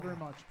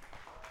very much.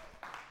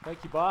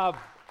 Thank you, Bob.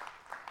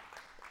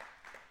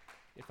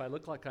 If I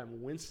look like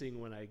I'm wincing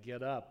when I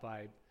get up,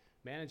 I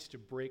managed to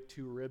break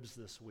 2 ribs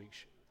this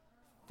week.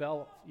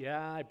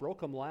 I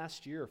broke them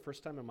last year,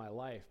 first time in my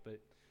life,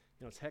 but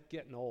it's heck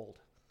getting old.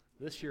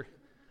 This year,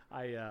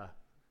 I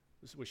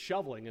was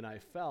shoveling and I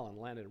fell and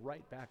landed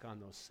right back on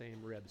those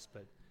same ribs,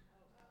 but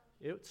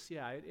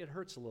it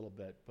hurts a little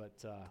bit,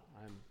 but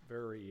I'm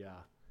very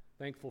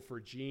thankful for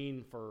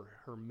Jean for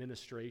her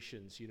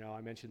ministrations.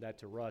 I mentioned that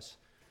to Russ.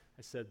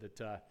 I said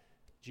that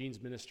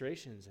Jean's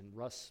ministrations, and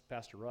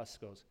Pastor Russ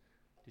goes,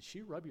 "Did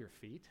she rub your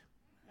feet?"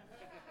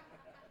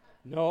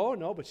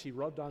 No, but she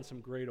rubbed on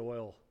some great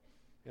oil,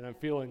 and I'm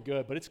feeling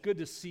good. But it's good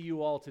to see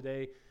you all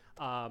today.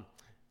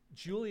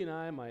 Julie and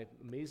I, my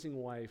amazing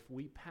wife,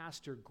 we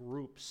pastor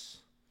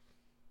groups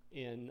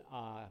in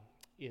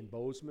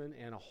Bozeman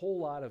and a whole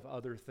lot of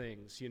other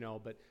things,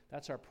 but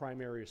that's our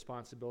primary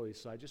responsibility.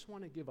 So I just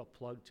want to give a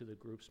plug to the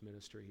groups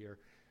ministry here.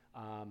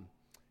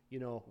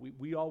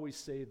 We always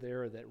say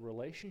there that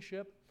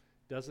relationship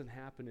doesn't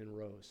happen in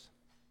rows.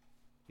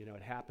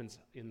 It happens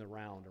in the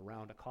round,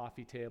 around a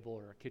coffee table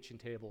or a kitchen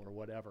table or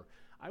whatever.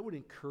 I would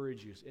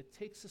encourage you, it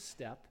takes a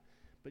step,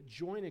 but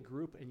join a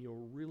group and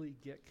you'll really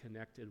get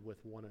connected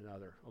with one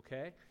another,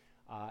 okay?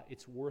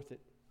 It's worth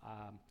it.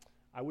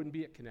 I wouldn't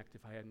be at Connect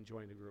if I hadn't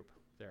joined a group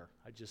there.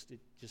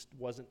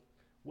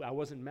 I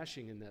wasn't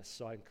meshing in this,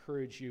 so I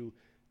encourage you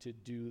to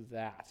do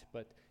that.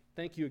 But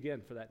thank you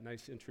again for that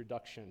nice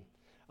introduction.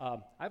 I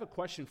have a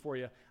question for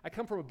you. I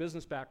come from a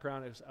business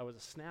background. I was a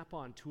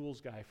Snap-on tools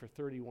guy for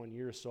 31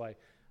 years, so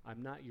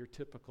I'm not your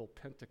typical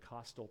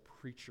Pentecostal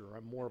preacher.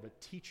 I'm more of a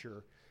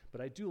teacher, but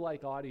I do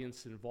like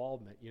audience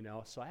involvement,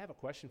 So I have a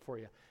question for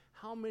you.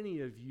 How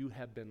many of you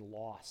have been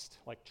lost,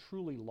 like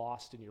truly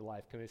lost in your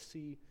life? Can I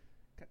see?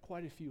 Got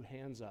quite a few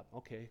hands up.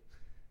 Okay.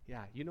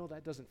 Yeah,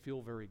 that doesn't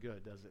feel very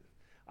good, does it?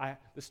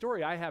 The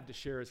story I have to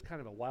share is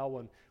kind of a wild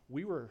one.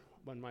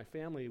 When my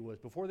family was,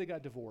 before they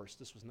got divorced,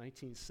 this was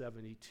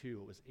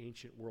 1972. It was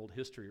ancient world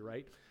history,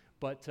 right?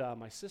 But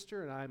my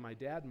sister and I, my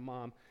dad and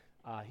mom,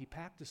 he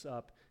packed us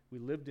up. We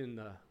lived in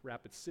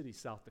Rapid City,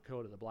 South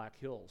Dakota, the Black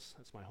Hills.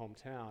 That's my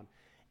hometown.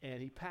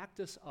 And he packed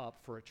us up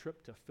for a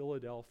trip to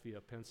Philadelphia,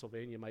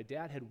 Pennsylvania. My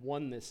dad had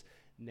won this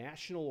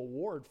national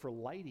award for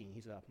lighting.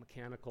 He's a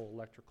mechanical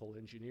electrical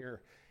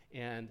engineer.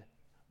 And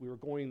we were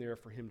going there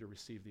for him to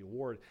receive the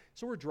award.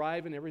 So we're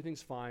driving,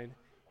 everything's fine,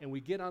 and we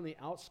get on the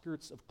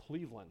outskirts of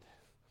Cleveland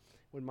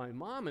when my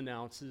mom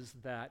announces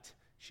that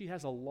she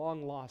has a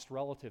long-lost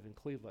relative in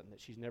Cleveland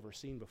that she's never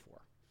seen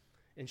before,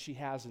 and she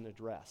has an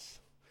address.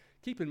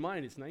 Keep in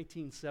mind, it's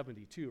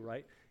 1972,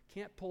 right?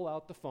 Can't pull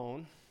out the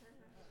phone,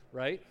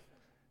 right?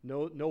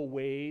 No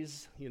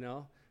Waze,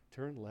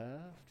 turn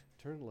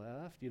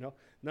left,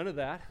 none of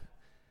that.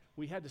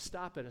 We had to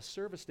stop at a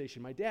service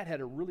station. My dad had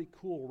a really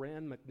cool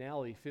Rand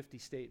McNally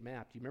 50-state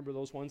map. Do you remember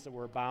those ones that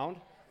were bound?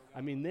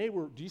 I mean,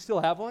 do you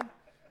still have one?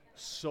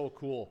 So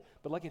cool.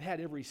 But it had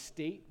every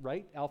state,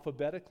 right,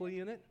 alphabetically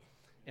in it.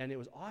 And it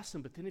was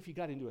awesome. But then if you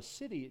got into a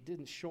city, it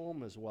didn't show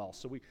them as well.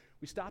 So we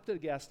stopped at a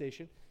gas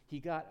station. He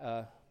got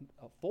a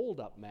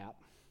fold-up map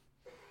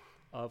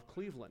of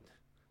Cleveland.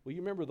 Well, you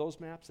remember those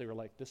maps? They were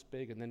like this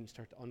big, and then you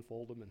start to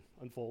unfold them and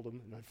unfold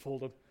them and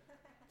unfold them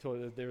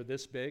until they're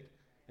this big.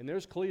 And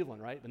there's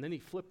Cleveland, right? And then he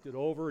flipped it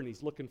over, and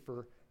he's looking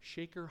for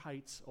Shaker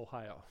Heights,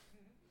 Ohio.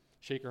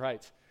 Shaker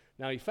Heights.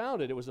 Now, he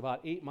found it. It was about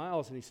 8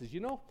 miles, and he says,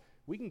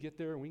 we can get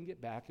there and we can get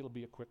back. It'll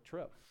be a quick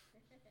trip.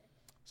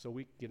 So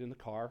we get in the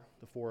car,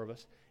 the 4 of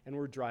us, and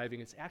we're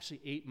driving. It's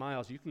actually 8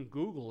 miles. You can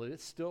Google it.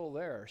 It's still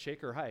there,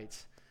 Shaker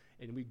Heights.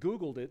 And I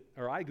Googled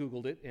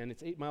it, and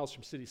it's 8 miles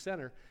from city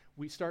center.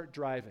 We start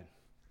driving.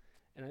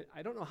 And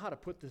I don't know how to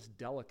put this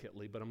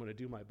delicately, but I'm going to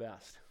do my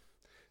best.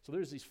 So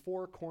there's these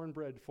 4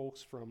 cornbread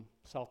folks from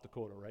South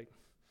Dakota, right?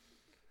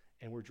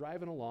 And we're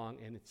driving along,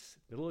 and it's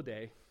middle of the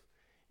day,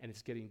 and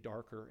it's getting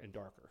darker and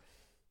darker.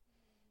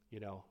 You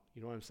know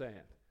what I'm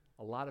saying?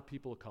 A lot of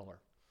people of color,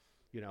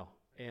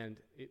 and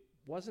it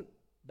wasn't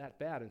that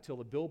bad until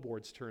the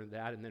billboards turned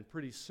that, and then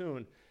pretty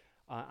soon,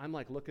 I'm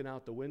looking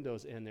out the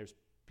windows, and there's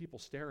people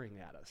staring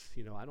at us.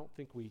 I don't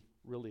think we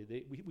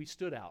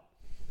stood out,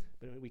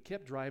 but we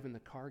kept driving. The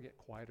car get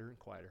quieter and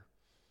quieter.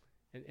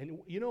 And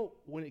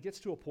when it gets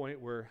to a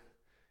point where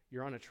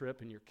you're on a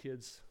trip and your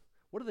kids,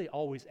 what do they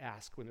always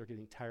ask when they're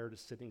getting tired of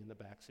sitting in the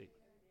back seat?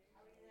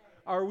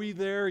 Are we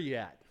there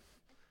yet?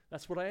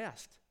 That's what I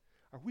asked.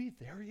 Are we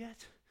there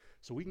yet?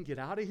 So we can get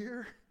out of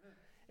here?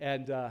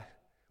 And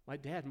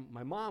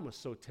my mom was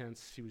so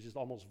tense, she was just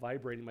almost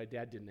vibrating. My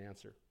dad didn't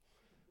answer.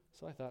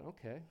 So I thought,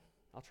 okay,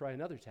 I'll try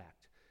another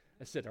tact.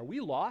 I said, are we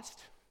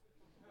lost?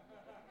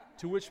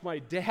 To which my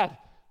dad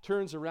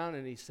turns around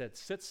and he said,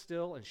 sit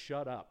still and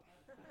shut up.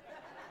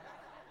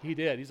 He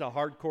did. He's a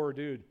hardcore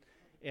dude.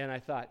 And I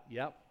thought,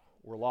 yep,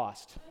 we're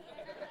lost.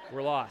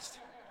 We're lost.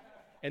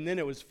 And then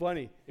it was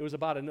funny. It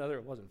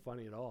wasn't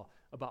funny at all.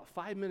 About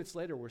 5 minutes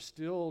later, we're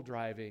still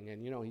driving,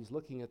 and, he's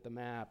looking at the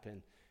map,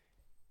 and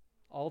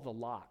all the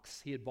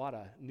locks. He had bought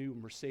a new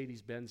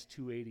Mercedes-Benz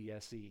 280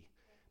 SE.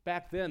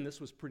 Back then,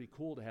 this was pretty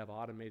cool to have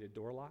automated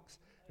door locks.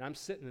 And I'm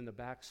sitting in the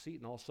back seat,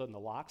 and all of a sudden the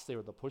locks, they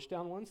were the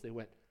push-down ones, they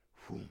went,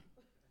 whoom.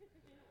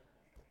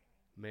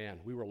 Man,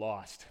 we were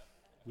lost.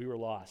 We were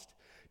lost.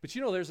 But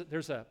you know,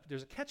 there's a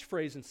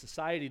catchphrase in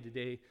society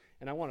today,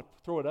 and I want to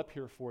throw it up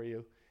here for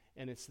you,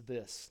 and it's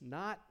this: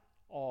 not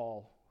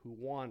all who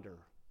wander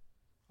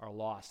are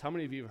lost. How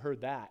many of you have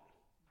heard that?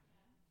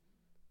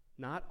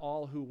 Not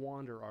all who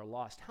wander are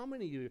lost. How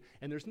many of you,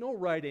 and there's no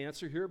right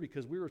answer here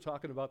because we were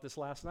talking about this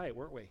last night,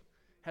 weren't we?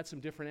 Had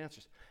some different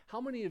answers. How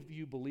many of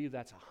you believe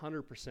that's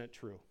 100%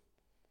 true?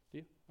 Do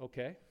you?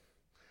 Okay.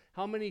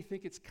 How many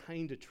think it's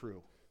kind of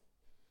true?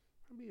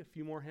 Maybe a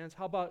few more hands.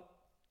 How about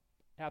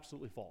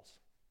absolutely false?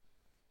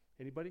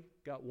 Anybody?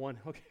 Got one?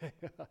 Okay.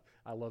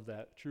 I love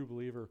that. True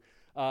believer.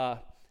 Do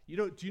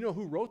you know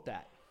who wrote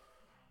that?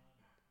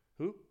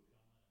 Who?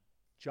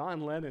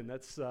 John Lennon.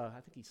 That's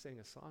I think he sang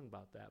a song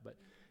about that. But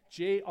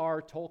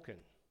J.R. Tolkien.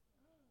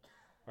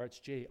 Or it's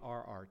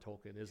J.R.R.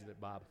 Tolkien, isn't it,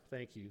 Bob?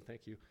 Thank you.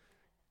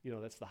 You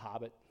know, that's The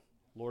Hobbit,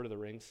 Lord of the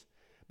Rings.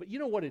 But you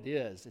know what it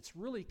is? It's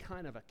really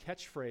kind of a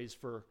catchphrase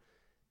for,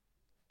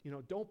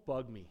 don't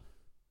bug me.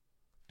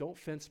 Don't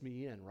fence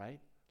me in, right?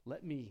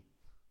 Let me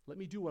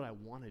do what I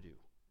want to do.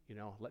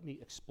 Let me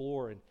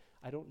explore, and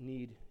I don't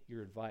need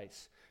your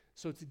advice.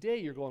 So today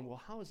you're going,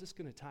 well, how is this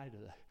going to tie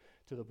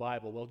to the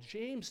Bible? Well,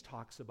 James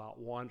talks about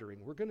wandering.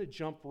 We're going to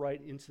jump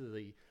right into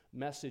the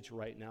message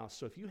right now.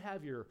 So if you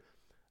have your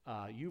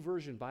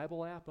YouVersion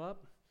Bible app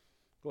up,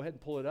 go ahead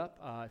and pull it up.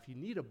 If you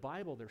need a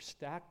Bible, they're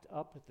stacked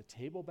up at the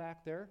table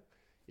back there.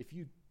 If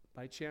you,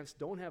 by chance,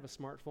 don't have a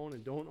smartphone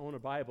and don't own a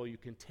Bible, you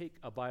can take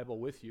a Bible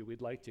with you.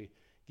 We'd like to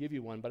give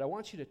you one. But I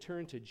want you to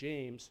turn to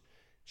James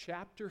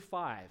chapter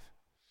 5.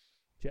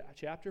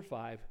 Chapter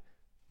 5,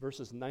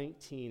 verses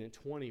 19 and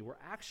 20. We're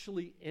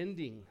actually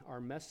ending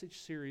our message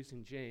series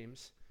in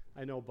James.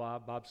 I know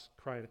Bob's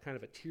crying kind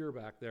of a tear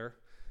back there.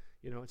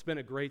 It's been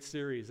a great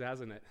series,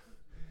 hasn't it?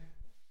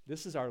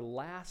 This is our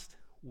last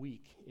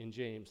week in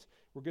James.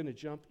 We're going to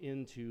jump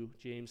into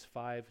James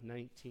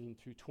 5:19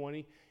 through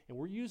 20, and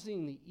we're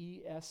using the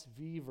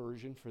ESV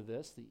version for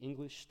this, the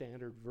English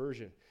Standard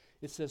Version.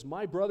 It says,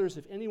 "My brothers,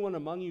 if anyone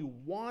among you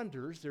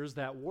wanders," there's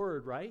that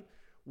word, right?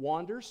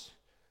 Wanders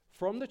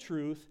from the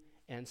truth,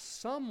 and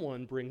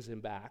someone brings him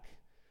back,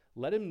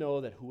 let him know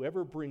that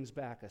whoever brings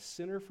back a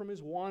sinner from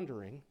his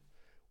wandering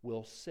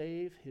will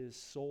save his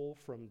soul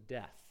from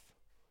death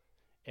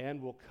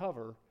and will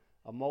cover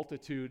a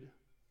multitude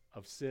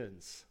of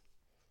sins.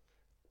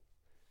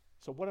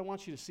 So what I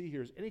want you to see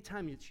here is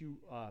anytime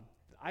that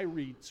I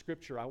read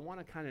Scripture, I want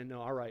to kind of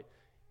know, all right,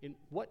 in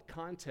what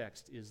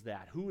context is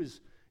that? Who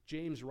is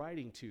James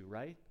writing to,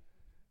 right?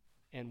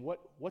 And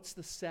what's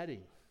the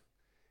setting?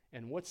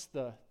 And what's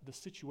the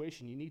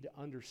situation? You need to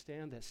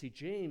understand that. See,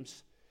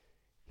 James,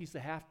 he's the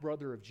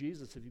half-brother of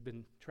Jesus. If you've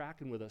been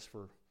tracking with us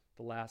for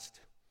the last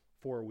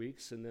 4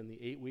 weeks and then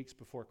the 8 weeks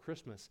before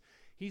Christmas,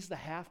 he's the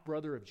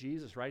half-brother of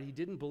Jesus, right? He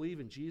didn't believe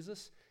in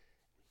Jesus.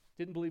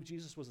 Didn't believe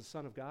Jesus was the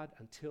Son of God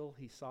until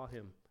he saw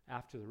him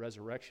after the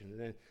resurrection. And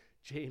then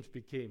James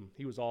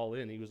he was all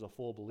in. He was a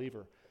full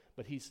believer.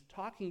 But he's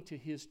talking to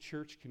his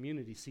church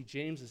community. See,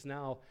 James is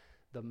now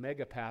the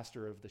mega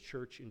pastor of the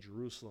church in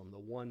Jerusalem, the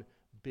one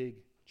big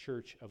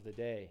church of the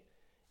day.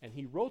 And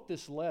he wrote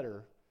this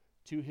letter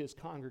to his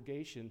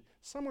congregation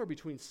somewhere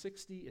between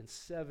 60 and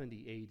 70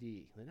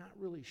 AD. They're not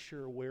really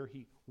sure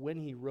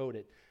when he wrote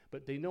it,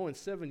 but they know in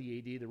 70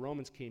 AD the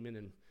Romans came in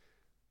and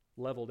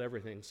leveled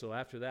everything. So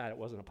after that, it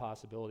wasn't a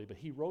possibility. But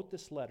he wrote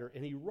this letter,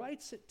 and he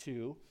writes it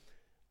to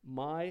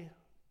my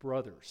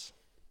brothers.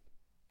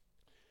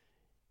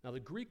 Now, the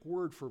Greek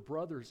word for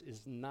brothers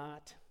is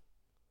not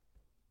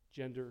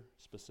gender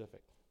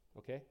specific,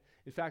 okay?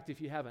 In fact, if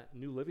you have a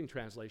New Living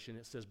Translation,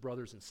 it says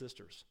brothers and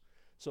sisters.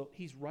 So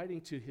he's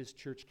writing to his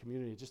church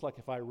community, just like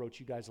if I wrote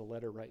you guys a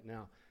letter right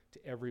now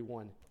to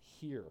everyone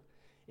here.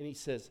 And he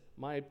says,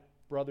 my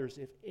brothers,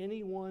 if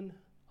anyone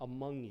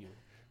among you.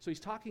 So he's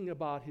talking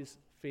about his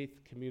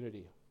faith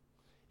community.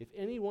 If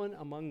anyone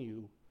among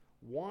you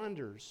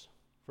wanders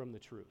from the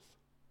truth.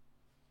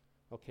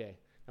 Okay,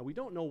 now we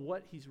don't know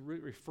what he's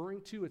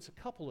referring to. It's a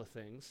couple of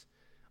things.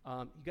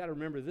 You got to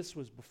remember, this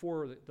was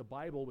before the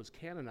Bible was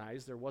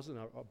canonized. There wasn't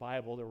a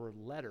Bible. There were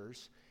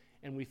letters.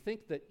 And we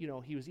think that,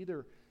 he was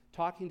either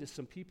talking to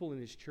some people in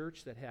his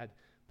church that had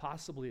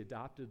possibly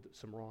adopted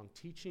some wrong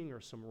teaching or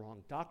some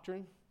wrong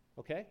doctrine,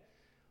 okay?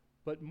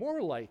 But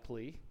more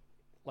likely,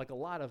 like a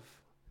lot of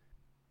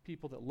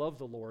people that love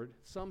the Lord,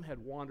 some had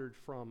wandered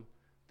from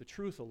the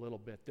truth a little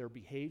bit. Their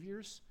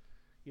behaviors,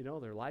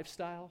 their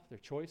lifestyle, their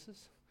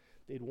choices,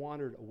 they'd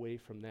wandered away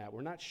from that.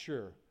 We're not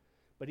sure.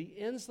 But he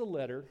ends the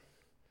letter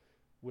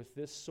with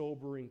this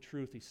sobering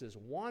truth. He says,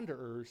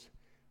 wanderers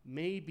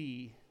may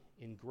be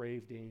in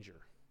grave danger.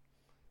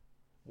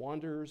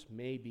 Wanderers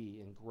may be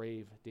in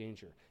grave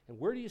danger. And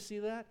where do you see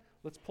that?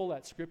 Let's pull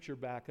that scripture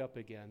back up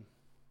again.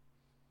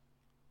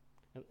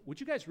 And would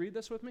you guys read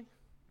this with me?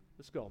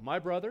 Let's go. My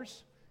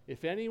brothers,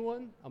 if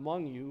anyone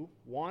among you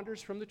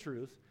wanders from the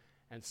truth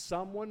and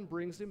someone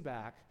brings him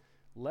back,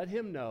 let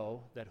him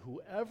know that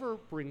whoever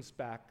brings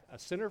back a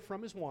sinner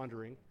from his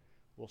wandering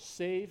will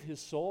save his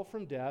soul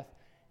from death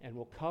and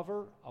will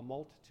cover a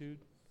multitude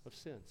of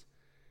sins.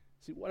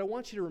 See, what I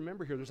want you to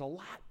remember here, there's a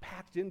lot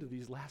packed into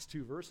these last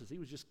two verses. He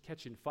was just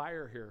catching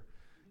fire here,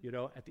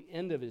 at the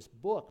end of his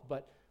book.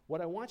 But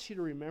what I want you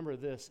to remember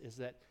this is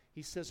that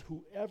he says,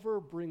 whoever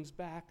brings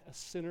back a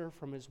sinner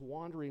from his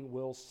wandering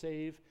will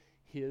save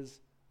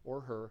his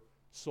or her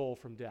soul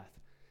from death.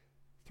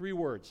 3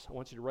 words. I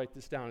want you to write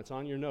this down. It's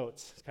on your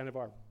notes. It's kind of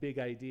our big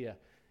idea.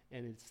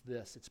 And it's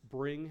this. It's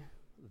bring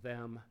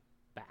them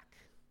back.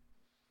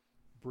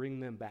 Bring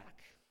them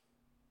back.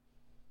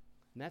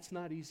 And that's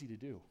not easy to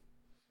do.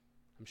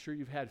 I'm sure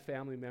you've had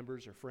family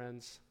members or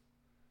friends,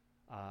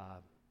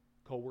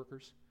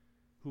 co-workers,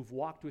 who've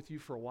walked with you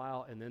for a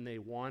while and then they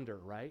wander,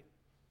 right?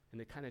 And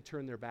they kind of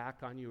turn their back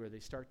on you, or they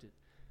start to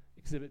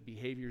exhibit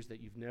behaviors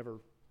that you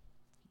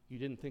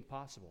didn't think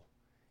possible.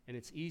 And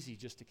it's easy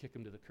just to kick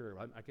them to the curb.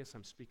 I guess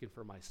I'm speaking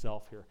for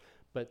myself here,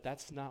 but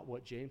that's not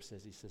what James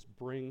says. He says,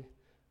 bring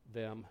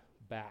them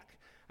back.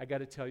 I got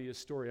to tell you a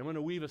story. I'm going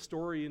to weave a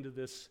story into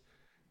this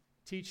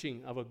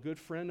teaching of a good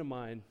friend of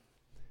mine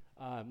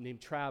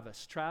named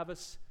Travis.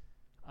 Travis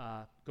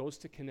goes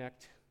to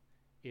Connect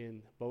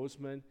in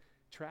Bozeman.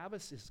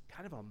 Travis is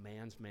kind of a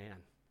man's man.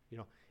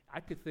 I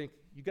could think,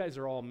 you guys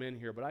are all men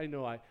here, but I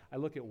know I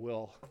look at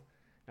Will.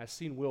 I've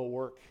seen Will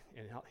work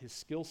and his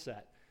skill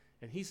set.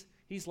 And he's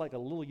like a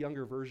little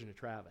younger version of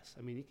Travis.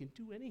 I mean, he can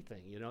do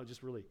anything, it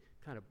just really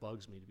kind of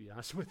bugs me, to be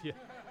honest with you,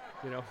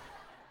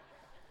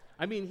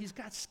 I mean, he's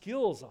got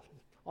skills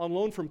on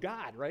loan from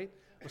God, right?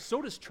 Well,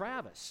 so does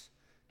Travis.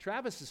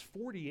 Travis is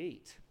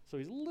 48, so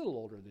he's a little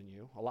older than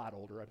you, a lot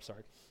older, I'm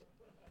sorry.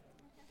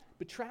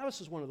 But Travis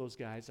is one of those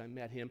guys, I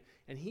met him,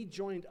 and he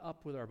joined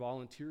up with our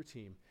volunteer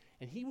team.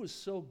 And he was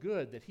so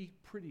good that he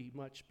pretty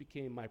much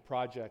became my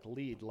project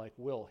lead, like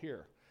Will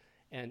here.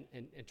 And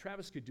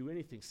Travis could do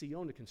anything. See, he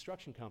owned a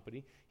construction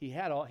company. He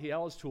had all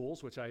his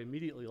tools, which I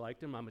immediately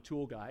liked him. I'm a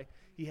tool guy.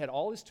 He had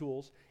all his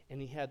tools,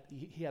 and he had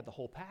the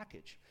whole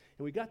package.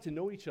 And we got to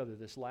know each other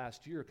this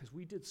last year because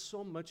we did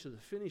so much of the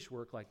finish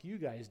work like you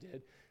guys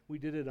did. We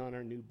did it on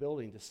our new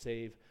building to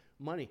save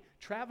money.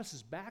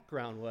 Travis's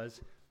background was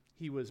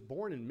he was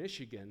born in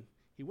Michigan.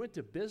 He went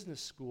to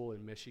business school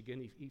in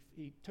Michigan.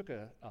 He took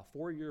a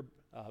 4-year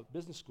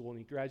business school, and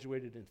he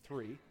graduated in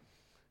 3.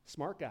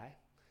 Smart guy.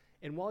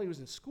 And while he was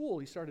in school,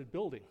 he started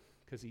building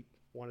because he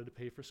wanted to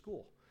pay for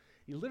school.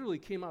 He literally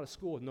came out of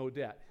school with no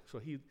debt.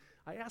 So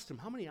I asked him,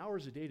 how many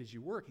hours a day did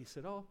you work? He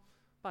said,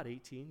 about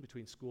 18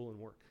 between school and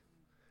work.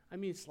 I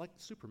mean, it's like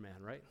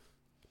Superman, right?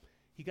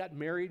 He got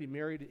married.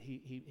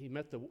 He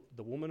met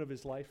the woman of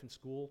his life in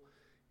school,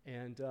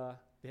 and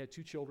they had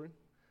 2 children.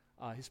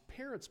 His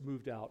parents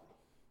moved out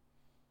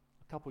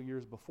a couple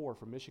years before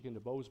from Michigan to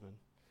Bozeman,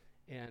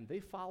 and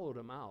they followed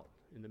him out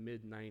in the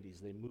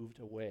mid-'90s. They moved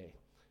away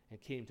and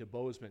came to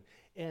Bozeman.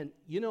 And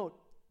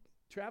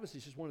Travis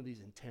is just one of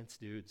these intense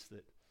dudes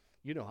that,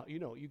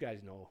 you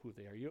guys know who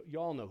they are. You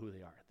all know who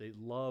they are. They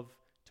love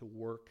to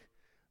work.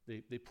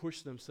 They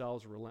push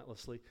themselves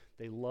relentlessly.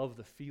 They love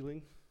the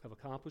feeling of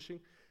accomplishing.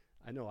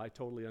 I know, I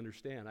totally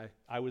understand.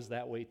 I was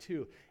that way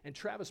too. And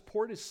Travis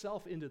poured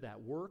himself into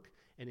that work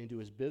and into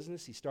his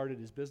business. He started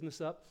his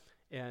business up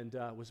and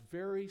was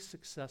very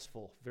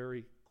successful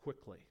very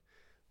quickly.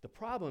 The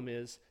problem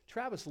is,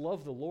 Travis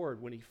loved the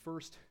Lord when he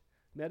first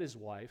met his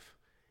wife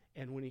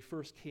and when he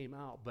first came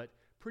out, but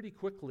pretty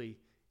quickly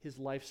his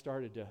life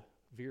started to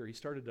veer. He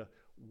started to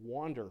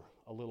wander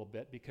a little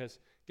bit because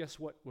guess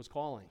what was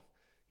calling?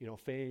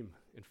 Fame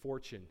and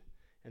fortune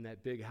and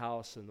that big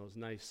house and those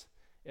nice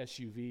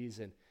SUVs,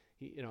 and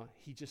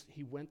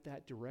he went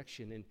that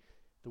direction. And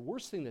the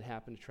worst thing that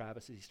happened to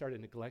Travis is he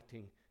started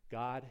neglecting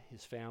God,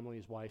 his family,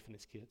 his wife, and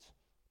his kids.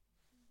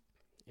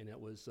 And it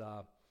was,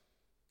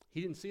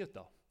 he didn't see it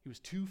though. He was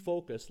too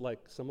focused, like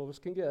some of us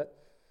can get,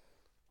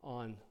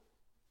 on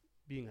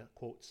being a,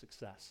 quote,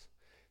 success.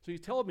 So he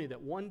told me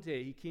that one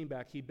day he came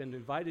back, he'd been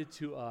invited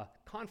to a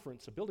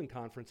conference, a building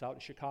conference out in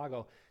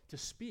Chicago to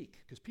speak,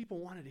 because people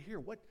wanted to hear,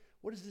 what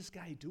is this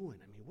guy doing?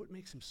 I mean, what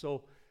makes him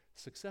so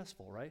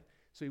successful, right?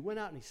 So he went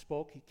out and he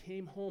spoke. He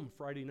came home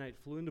Friday night,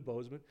 flew into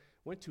Bozeman,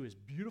 went to his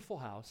beautiful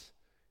house,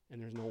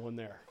 and there's no one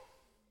there.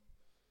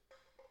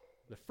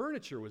 The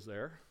furniture was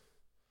there,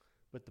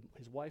 but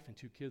his wife and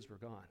 2 kids were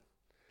gone.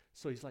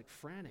 So he's like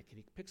frantic, and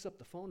he picks up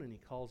the phone and he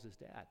calls his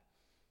dad.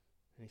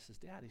 And he says,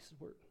 Dad,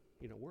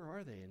 where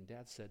are they? And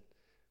Dad said,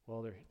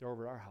 well, they're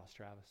over at our house,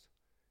 Travis.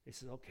 He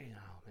says, okay,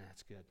 now, man,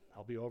 that's good.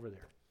 I'll be over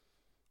there.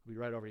 I'll be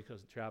right over here. He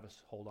goes,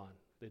 Travis, hold on.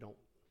 They don't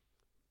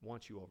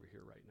want you over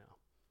here right now.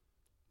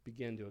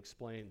 Began to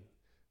explain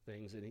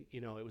things, and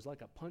it was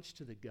like a punch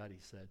to the gut, he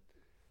said.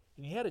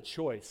 And he had a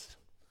choice.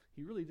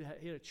 He really did.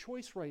 He had a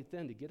choice right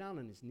then to get down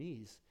on his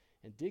knees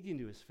and dig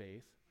into his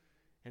faith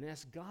and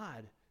ask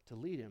God to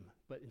lead him.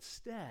 But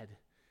instead,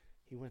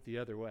 he went the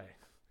other way.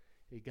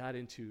 He got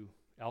into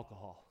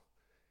alcohol.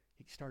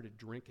 He started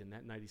drinking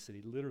that night. He said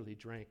he literally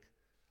drank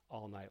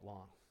all night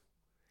long.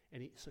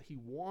 And so he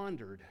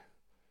wandered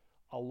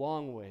a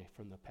long way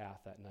from the path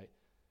that night.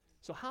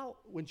 So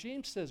when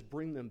James says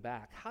bring them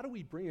back, how do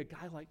we bring a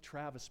guy like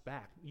Travis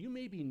back? You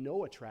maybe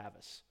know a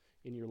Travis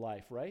in your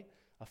life, right?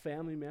 a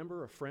family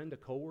member, a friend, a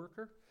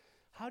coworker?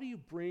 How do you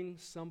bring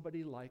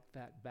somebody like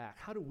that back?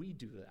 How do we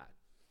do that?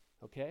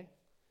 Okay?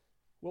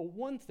 Well,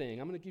 one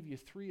thing, I'm going to give you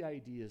 3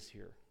 ideas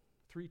here,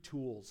 3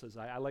 tools, as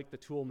I like the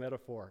tool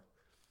metaphor.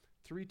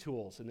 3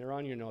 tools, and they're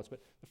on your notes.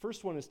 But the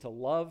first one is to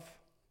love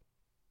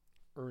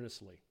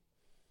earnestly.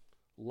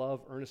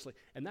 Love earnestly.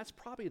 And that's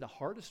probably the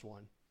hardest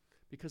one,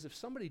 because if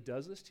somebody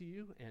does this to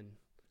you and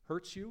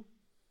hurts you,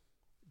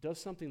 does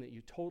something that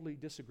you totally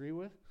disagree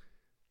with,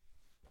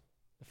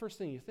 the first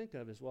thing you think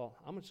of is, well,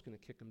 I'm just going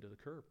to kick them to the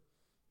curb,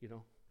 you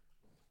know.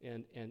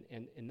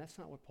 And that's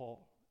not what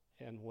Paul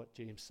and what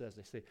James says.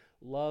 They say,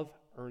 love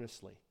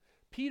earnestly.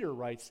 Peter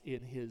writes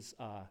in his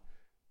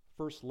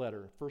first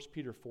letter, 1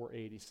 Peter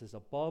 4:8, he says,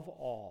 above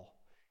all,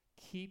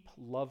 keep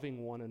loving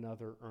one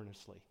another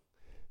earnestly,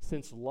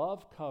 since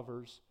love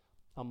covers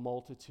a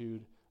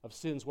multitude of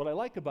sins. What I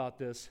like about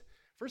this,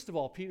 first of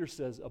all, Peter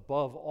says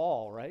above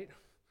all, right?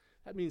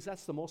 That means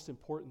that's the most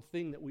important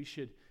thing that we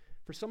should,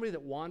 for somebody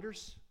that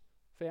wanders,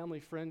 family,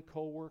 friend,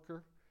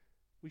 co-worker,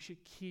 we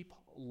should keep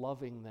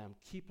loving them.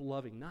 Keep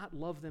loving. Not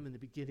love them in the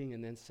beginning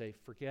and then say,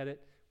 forget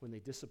it when they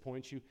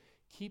disappoint you.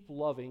 Keep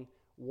loving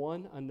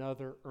one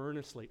another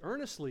earnestly.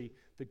 Earnestly,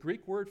 the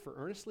Greek word for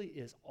earnestly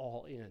is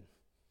all in.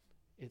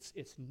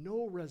 It's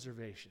no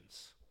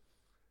reservations,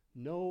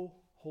 no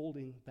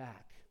holding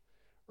back.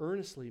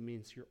 Earnestly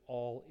means you're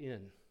all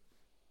in.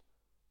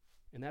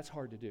 And that's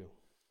hard to do.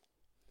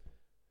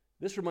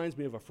 This reminds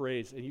me of a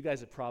phrase, and you guys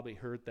have probably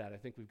heard that. I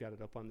think we've got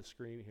it up on the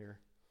screen here,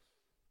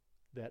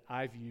 that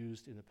I've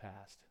used in the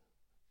past.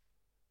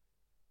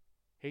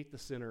 Hate the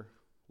sinner,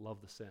 love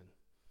the sin.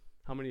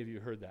 How many of you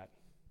heard that?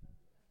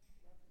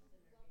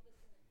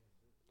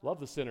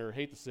 Love the sinner,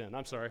 hate the sin.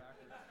 I'm sorry.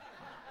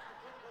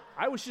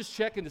 I was just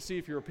checking to see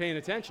if you were paying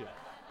attention.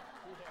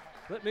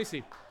 Let me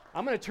see.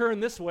 I'm going to turn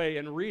this way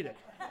and read it.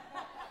 There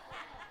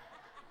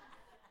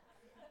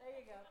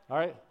you go. All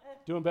right?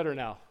 Doing better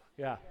now.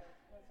 Yeah.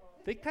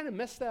 They kind of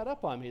messed that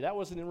up on me. That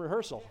wasn't in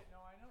rehearsal. No,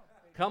 I know.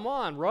 Come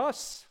on,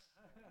 Russ.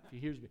 If he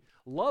hears me.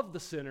 Love the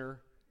sinner,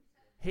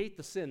 hate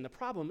the sin. The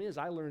problem is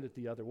I learned it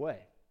the other way.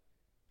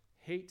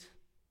 Hate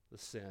the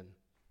sin,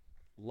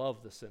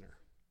 love the sinner.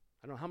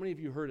 I don't know how many of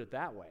you heard it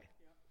that way.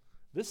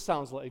 This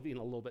sounds like being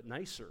a little bit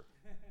nicer.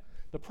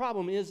 The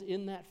problem is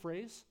in that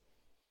phrase,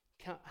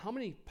 how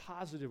many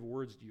positive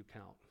words do you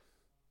count?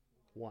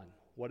 1.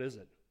 What is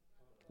it?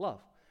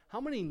 Love. How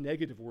many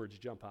negative words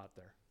jump out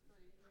there?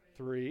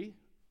 3.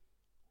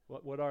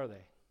 What are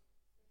they?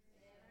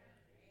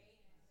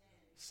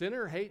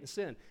 Sinner, hate, and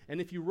sin. And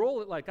if you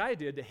roll it like I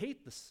did to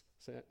hate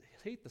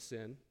the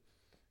sin,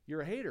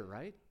 you're a hater,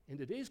 right? In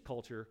today's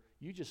culture,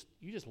 you just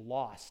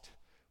lost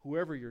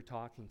whoever you're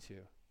talking to.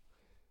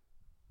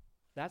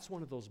 That's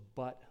one of those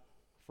but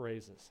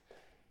phrases.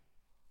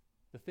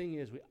 The thing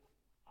is,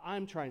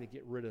 I'm trying to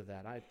get rid of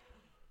that. I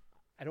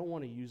don't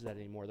want to use that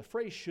anymore. The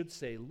phrase should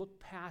say, look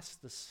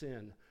past the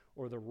sin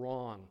or the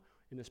wrong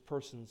in this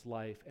person's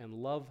life and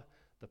love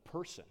the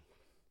person.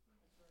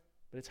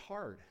 But it's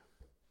hard.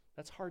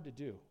 That's hard to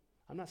do.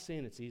 I'm not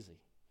saying it's easy.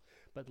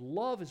 But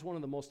love is one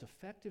of the most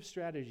effective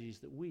strategies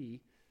that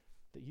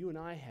you and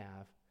I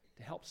have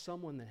to help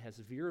someone that has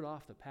veered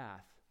off the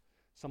path,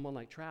 someone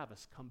like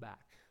Travis, come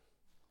back.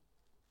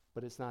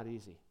 But it's not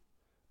easy.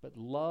 But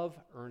love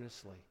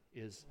earnestly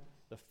is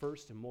the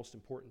first and most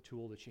important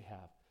tool that you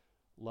have.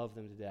 Love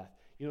them to death.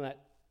 You know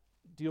that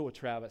deal with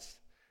Travis.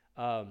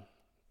 I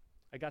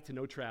got to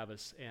know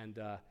Travis, and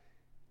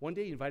one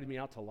day he invited me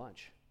out to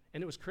lunch.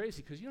 And it was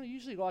crazy because, you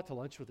usually go out to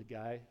lunch with a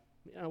guy.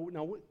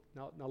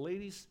 Now,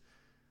 ladies,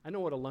 I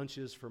know what a lunch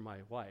is for my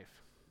wife.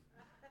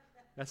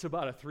 That's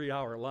about a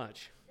 3-hour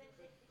lunch.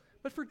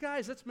 But for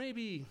guys, that's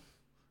maybe,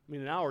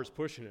 an hour is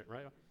pushing it,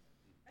 right?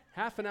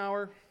 Half an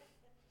hour,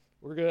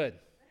 we're good.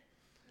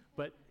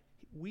 But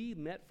we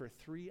met for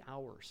 3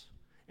 hours.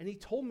 And he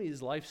told me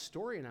his life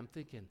story, and I'm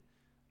thinking,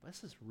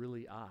 this is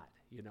really odd.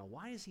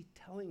 Why is he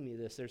telling me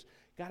this? There's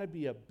got to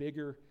be a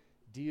bigger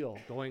deal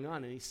going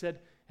on. And he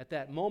said at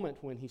that moment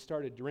when he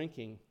started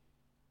drinking,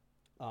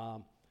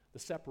 the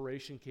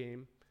separation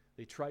came.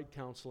 They tried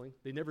counseling.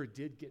 They never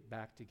did get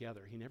back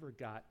together. He never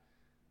got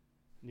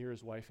near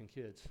his wife and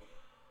kids.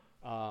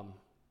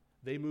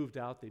 They moved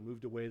out. They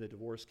moved away. The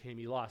divorce came.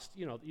 He lost,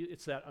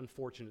 it's that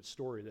unfortunate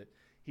story that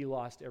he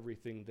lost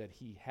everything that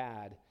he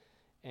had,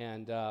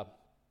 and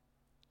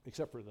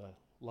except for the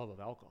love of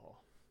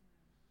alcohol.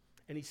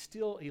 And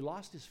he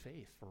lost his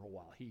faith for a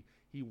while.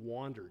 He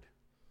wandered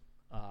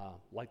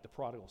like the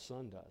prodigal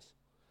son does.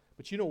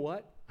 But you know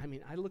what?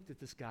 I looked at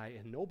this guy,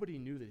 and nobody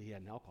knew that he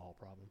had an alcohol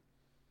problem.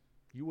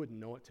 You wouldn't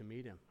know it to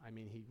meet him.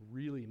 He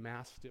really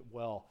masked it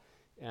well.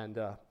 And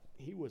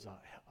he was a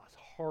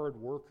hard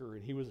worker,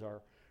 and he was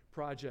our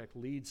project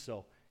lead.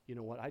 So, you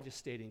know what? I just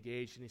stayed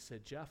engaged. And he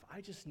said, Jeff,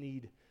 I just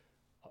need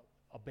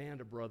a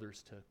band of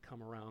brothers to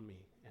come around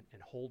me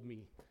and hold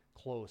me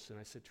close. And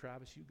I said,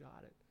 Travis, you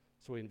got it.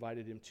 So we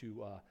invited him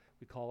to,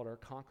 we call it our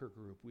Conquer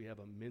group. We have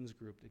a men's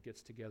group that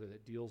gets together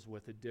that deals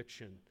with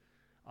addiction.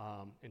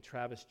 And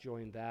Travis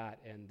joined that,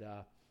 and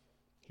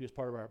he was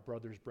part of our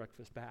Brothers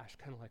Breakfast Bash,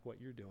 kind of like what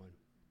you're doing.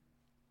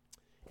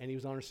 and he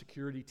was on our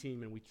security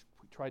team, and we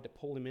tried to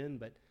pull him in,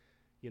 but,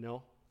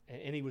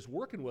 and he was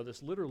working with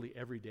us literally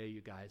every day,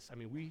 you guys. I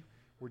mean, we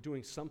were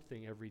doing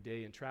something every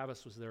day, and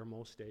Travis was there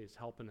most days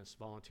helping us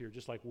volunteer,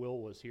 just like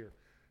Will was here.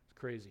 It's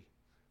crazy.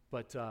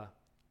 But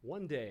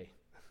one day,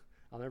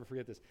 I'll never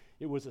forget this.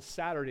 It was a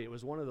Saturday. It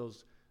was one of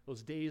those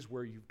days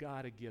where you've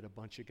got to get a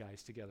bunch of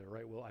guys together,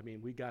 right? Well, I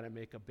mean, we got to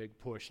make a big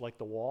push, like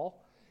the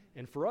wall.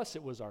 And for us,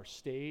 it was our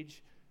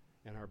stage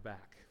and our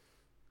back.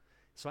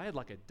 So I had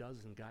like a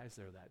dozen guys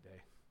there that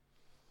day.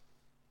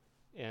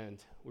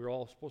 And we were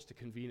all supposed to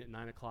convene at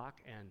 9 o'clock,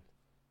 and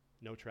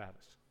no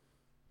Travis.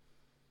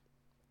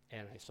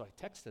 And so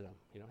I texted him,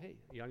 hey,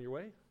 you on your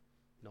way?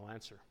 No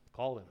answer.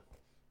 Called him.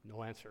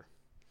 No answer.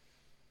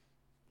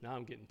 Now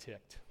I'm getting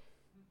ticked.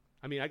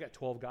 I mean, I got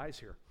 12 guys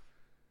here.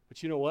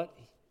 But you know what?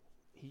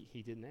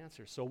 He didn't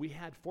answer. So we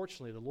had,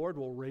 fortunately, the Lord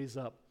will raise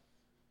up,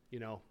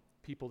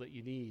 people that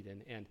you need.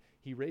 And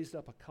he raised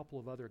up a couple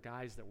of other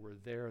guys that were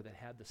there that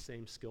had the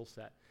same skill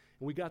set.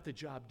 And we got the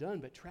job done,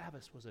 but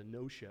Travis was a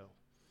no-show.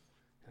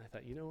 And I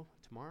thought,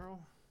 tomorrow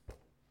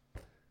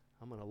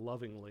I'm going to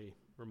lovingly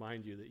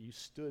remind you that you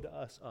stood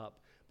us up.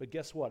 But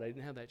guess what? I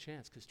didn't have that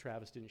chance because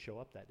Travis didn't show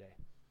up that day.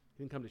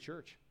 He didn't come to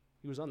church.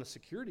 He was on the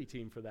security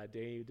team for that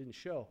day, and he didn't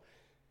show.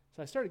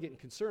 So I started getting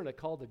concerned. I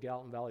called the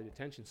Gallatin Valley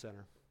Detention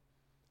Center.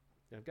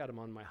 And I've got him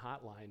on my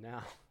hotline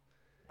now.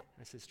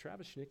 I said, is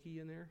Travis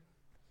Schnicke in there?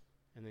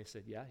 And they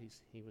said, yeah,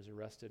 he was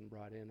arrested and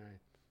brought in.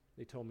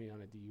 They told me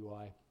on a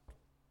DUI.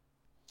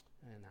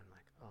 And I'm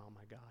like, oh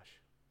my gosh,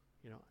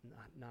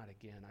 not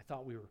again. I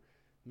thought we were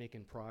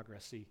making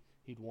progress.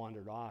 He'd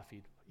wandered off.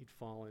 He'd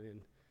fallen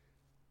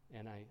in.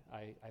 And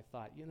I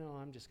thought,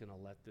 I'm just going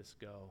to let this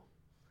go.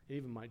 And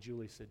even my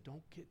Julie said,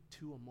 don't get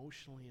too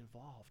emotionally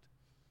involved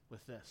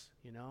with this,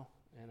 And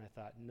I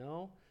thought,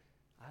 no,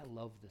 I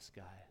love this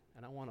guy,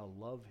 and I want to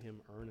love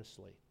him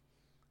earnestly.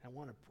 I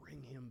want to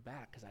bring him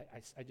back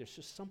because there's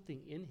just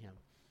something in him.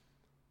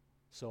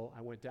 So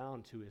I went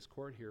down to his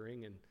court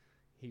hearing, and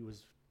he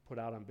was put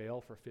out on bail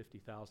for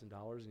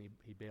 $50,000, and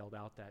he bailed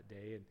out that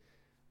day and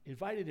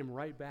invited him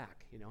right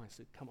back. I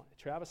said, come on,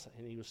 Travis,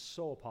 and he was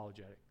so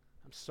apologetic.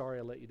 I'm sorry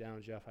I let you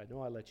down, Jeff. I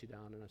know I let you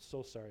down, and I'm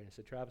so sorry. And I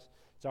said, Travis,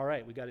 it's all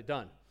right. We got it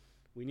done.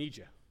 We need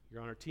you.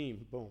 You're on our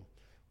team. Boom.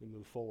 We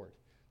move forward.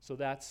 So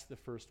that's the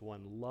first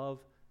one. Love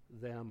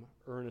them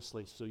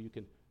earnestly so you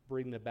can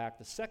bring them back.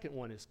 The second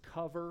one is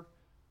cover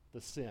the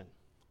sin.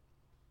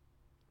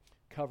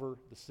 Cover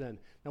the sin.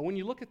 Now, when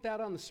you look at that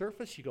on the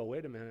surface, you go,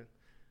 wait a minute.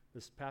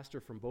 This pastor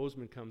from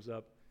Bozeman comes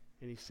up,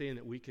 and he's saying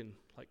that we can,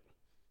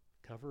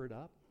 cover it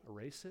up,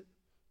 erase it,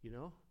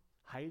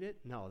 hide it.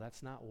 No,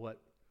 that's not what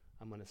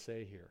I'm going to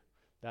say here.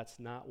 That's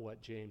not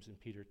what James and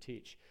Peter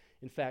teach.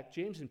 In fact,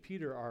 James and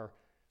Peter are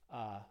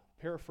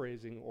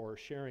paraphrasing or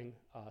sharing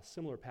a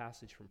similar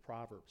passage from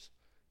Proverbs.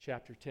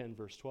 Chapter 10,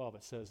 verse 12,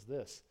 it says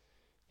this,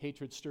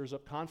 hatred stirs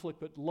up conflict,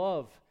 but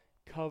love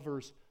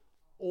covers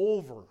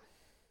over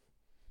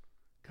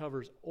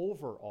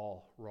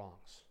all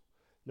wrongs.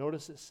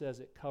 Notice it says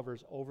it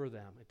covers over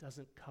them. It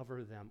doesn't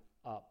cover them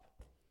up.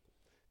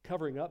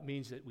 Covering up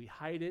means that we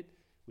hide it,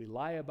 we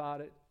lie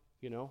about it,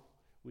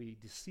 we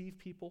deceive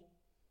people.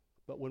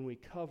 But when we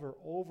cover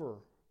over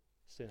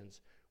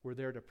sins, we're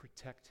there to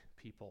protect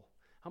people.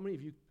 How many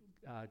of you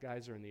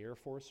guys are in the Air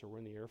Force or were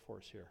in the Air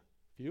Force here?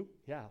 Few?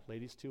 Yeah,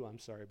 ladies too. I'm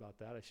sorry about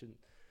that. I shouldn't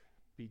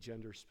be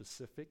gender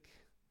specific.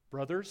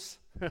 Brothers?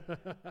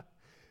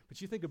 But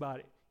you think about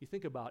it. You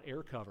think about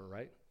air cover,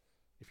 right?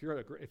 If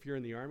you're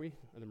in the Army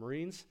or the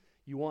Marines,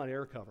 you want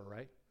air cover,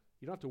 right?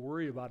 You don't have to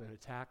worry about an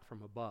attack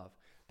from above.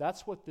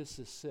 That's what this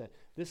is said.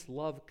 This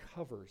love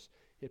covers.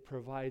 It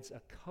provides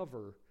a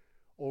cover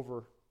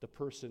over the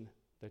person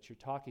that you're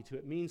talking to.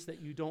 It means that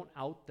you don't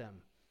out them.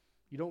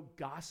 You don't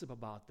gossip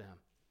about them.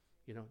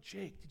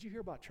 Jake, did you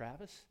hear about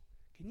Travis?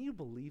 Can you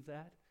believe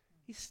that?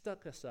 He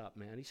stuck us up,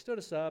 man. He stood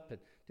us up and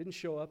didn't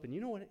show up. And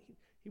you know what?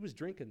 He was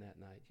drinking that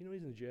night. He's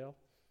in jail.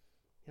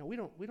 We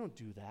don't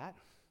do that.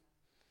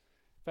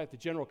 In fact, the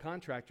general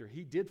contractor,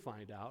 he did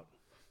find out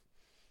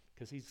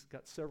because he's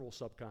got several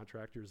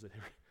subcontractors that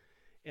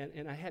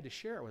and I had to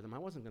share it with him. I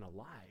wasn't going to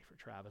lie for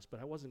Travis, but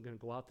I wasn't going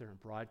to go out there and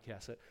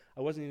broadcast it.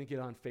 I wasn't going to get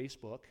on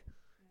Facebook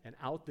and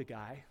out the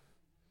guy.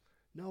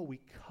 No, we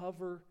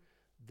cover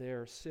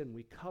their sin.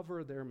 We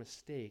cover their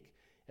mistake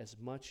as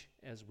much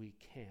as we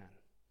can.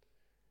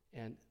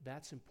 And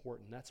that's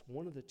important. That's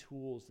one of the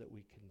tools that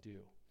we can do.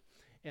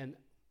 And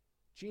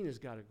Gina's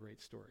got a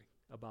great story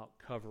about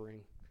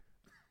covering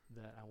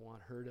that I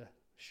want her to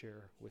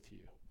share with you.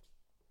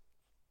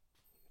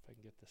 If I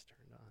can get this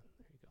turned on.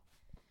 There you go.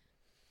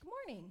 Good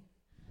morning.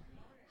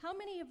 How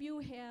many of you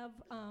have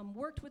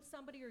worked with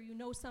somebody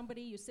or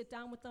somebody, you sit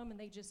down with them and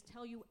they just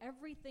tell you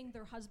everything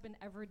their husband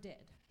ever did?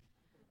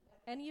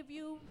 Any of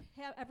you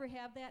ever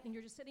have that, and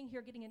you're just sitting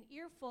here getting an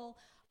earful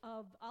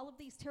of all of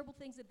these terrible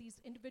things that these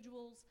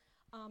individuals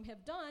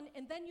have done,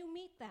 and then you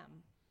meet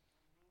them?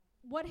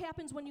 What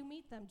happens when you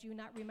meet them? Do you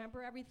not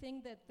remember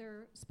everything that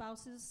their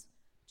spouses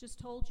just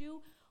told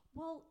you?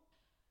 Well,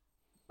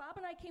 Bob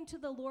and I came to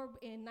the Lord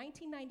in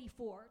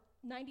 1994.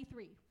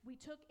 93. We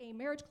took a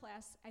marriage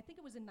class, I think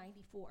it was in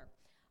 94.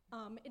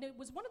 And it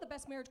was one of the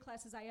best marriage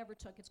classes I ever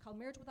took. It's called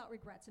Marriage Without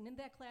Regrets. And in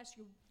that class,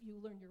 you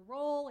learn your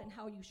role and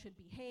how you should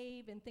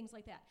behave and things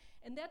like that.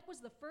 And that was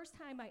the first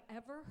time I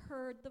ever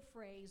heard the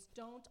phrase,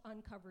 don't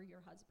uncover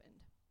your husband.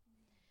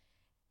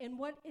 And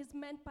what is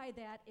meant by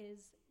that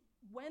is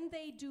when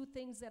they do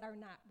things that are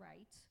not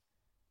right,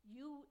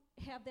 you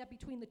have that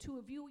between the two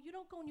of you. You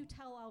don't go and you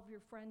tell all of your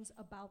friends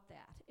about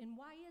that. And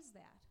why is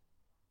that?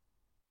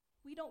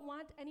 We don't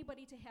want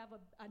anybody to have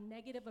a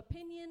negative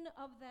opinion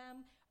of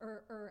them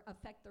or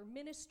affect their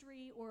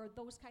ministry or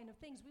those kind of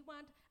things. We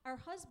want our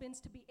husbands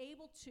to be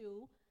able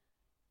to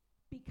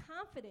be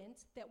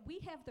confident that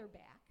we have their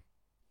back,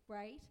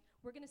 right?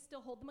 We're going to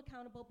still hold them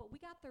accountable, but we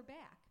got their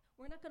back.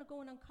 We're not going to go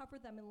and uncover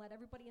them and let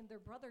everybody and their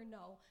brother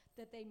know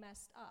that they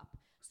messed up.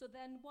 So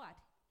then what?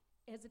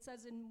 As it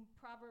says in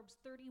Proverbs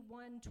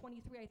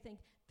 31:23, I think,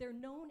 they're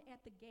known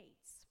at the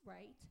gates,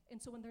 right? And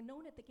so when they're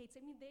known at the gates,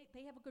 I mean,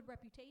 they have a good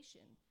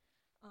reputation.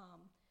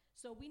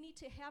 So we need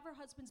to have our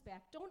husbands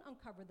back. Don't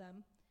uncover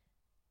them.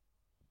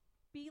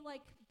 Be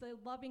like the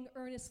loving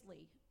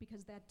earnestly,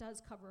 because that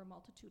does cover a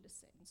multitude of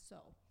sins. So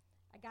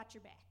I got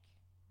your back.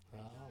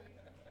 Wow.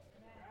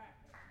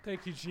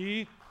 Thank you,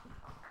 G.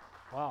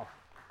 Wow.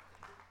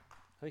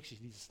 I think she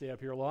needs to stay up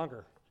here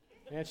longer.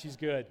 And she's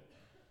good.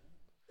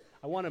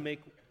 I want to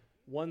make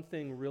one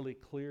thing really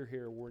clear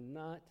here. We're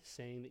not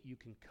saying that you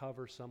can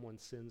cover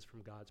someone's sins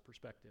from God's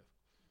perspective.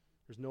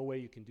 There's no way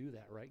you can do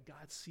that, right?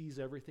 God sees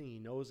everything. He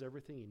knows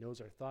everything. He knows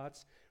our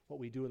thoughts, what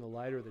we do in the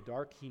light or the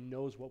dark. He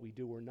knows what we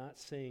do. We're not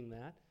saying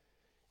that.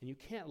 And you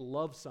can't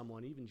love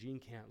someone, even Jean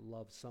can't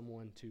love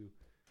someone to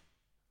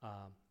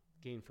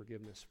gain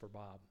forgiveness for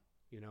Bob.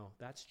 You know,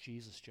 that's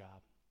Jesus'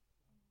 job.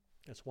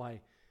 That's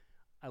why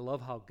I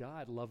love how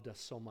God loved us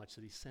so much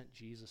that he sent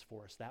Jesus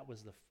for us. That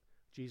was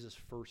Jesus'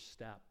 first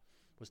step,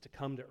 was to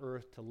come to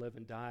earth, to live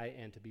and die,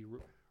 and to be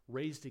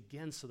raised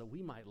again so that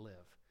we might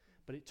live.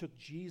 But it took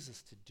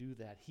Jesus to do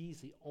that.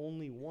 He's the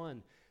only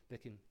one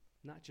that can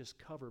not just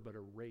cover, but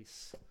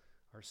erase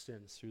our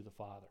sins through the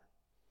Father.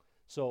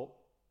 So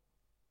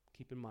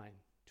keep in mind,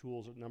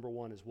 tools, number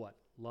one is what?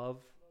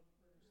 Love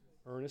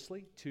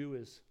earnestly. 2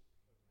 is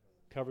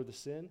cover the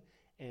sin.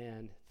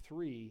 And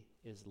 3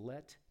 is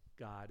let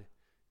God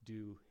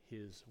do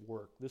his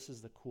work. This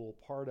is the cool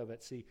part of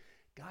it. See,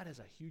 God has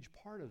a huge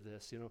part of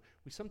this. You know,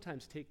 we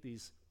sometimes take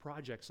these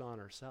projects on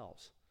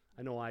ourselves.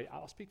 I know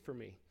I'll speak for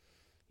me.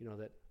 You know,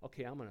 that,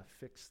 okay, I'm going to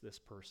fix this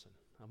person.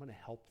 I'm going to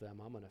help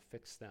them. I'm going to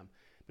fix them.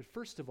 But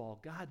first of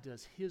all, God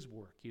does his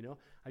work, you know.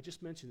 I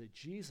just mentioned that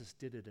Jesus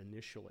did it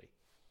initially.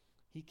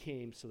 He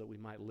came so that we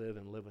might live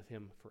and live with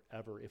him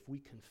forever. If we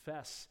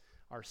confess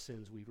our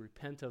sins, we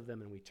repent of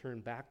them, and we turn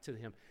back to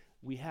him,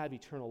 we have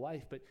eternal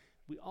life. But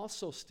we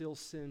also still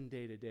sin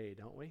day to day,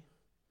 don't we?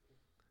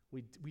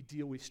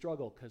 We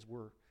struggle because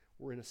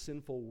we're in a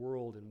sinful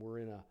world and we're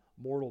in a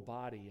mortal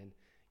body. And,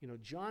 you know,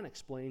 John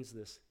explains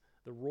this,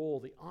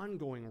 the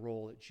ongoing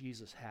role that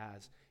Jesus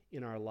has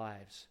in our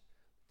lives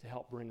to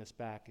help bring us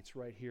back. It's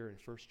right here in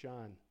 1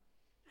 John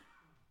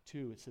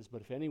 2. It says,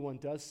 but if anyone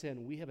does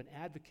sin, we have an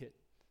advocate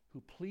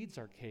who pleads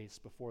our case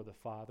before the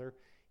Father.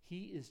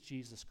 He is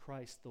Jesus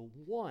Christ, the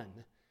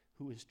one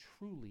who is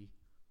truly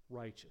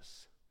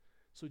righteous.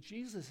 So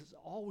Jesus is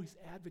always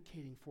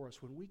advocating for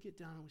us when we get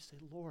down and we say,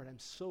 Lord, I'm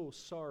so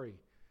sorry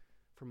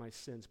for my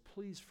sins.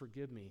 Please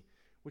forgive me,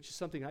 which is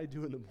something I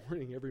do in the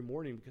morning, every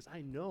morning, because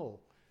I know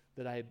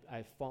that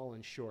I've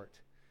fallen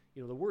short.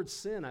 You know, the word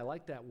sin, I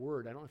like that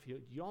word. I don't know if do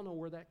you all know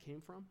where that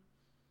came from?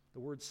 The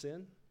word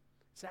sin?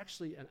 It's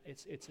actually,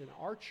 it's an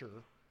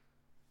archer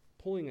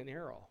pulling an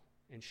arrow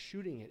and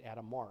shooting it at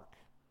a mark.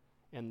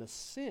 And the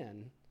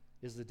sin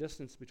is the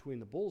distance between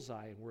the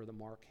bullseye and where the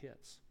mark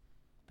hits.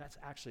 That's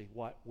actually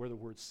where the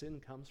word sin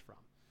comes from.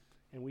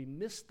 And we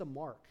missed the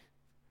mark.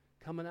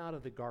 Coming out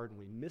of the garden,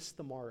 we missed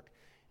the mark.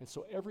 And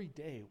so every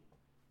day,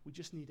 we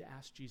just need to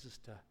ask Jesus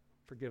to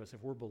forgive us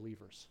if we're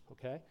believers,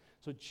 okay?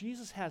 So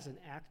Jesus has an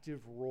active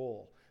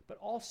role, but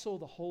also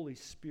the Holy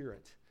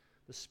Spirit.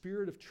 The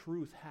Spirit of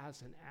truth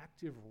has an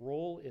active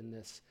role in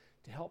this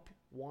to help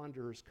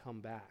wanderers come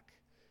back.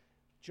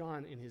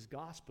 John, in his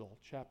gospel,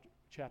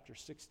 chapter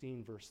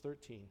 16, verse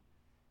 13,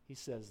 he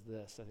says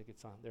this, I think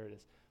it's on, there it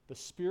is. The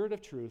Spirit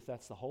of truth,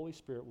 that's the Holy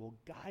Spirit, will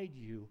guide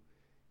you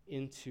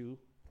into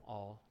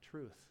all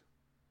truth.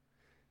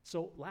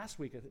 So last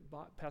week,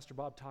 Pastor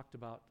Bob talked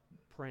about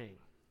praying.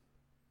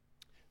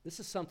 This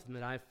is something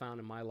that I've found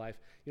in my life.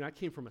 You know, I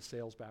came from a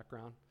sales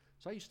background,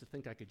 so I used to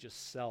think I could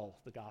just sell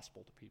the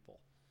gospel to people.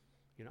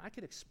 You know, I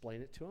could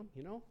explain it to them,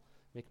 you know,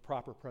 make a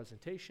proper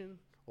presentation,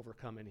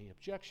 overcome any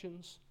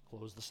objections,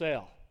 close the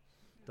sale.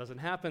 Doesn't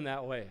happen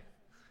that way.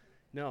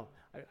 No,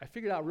 I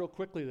figured out real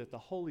quickly that the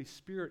Holy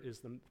Spirit is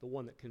the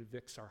one that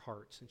convicts our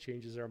hearts and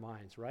changes our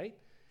minds, right?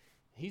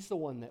 He's the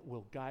one that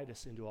will guide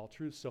us into all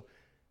truth. So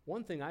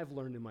one thing I've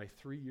learned in my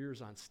 3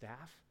 years on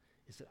staff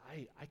is that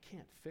I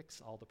can't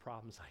fix all the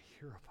problems I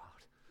hear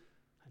about.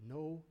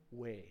 No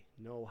way,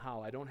 no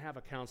how. I don't have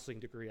a counseling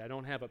degree. I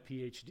don't have a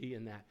PhD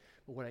in that.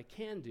 But what I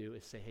can do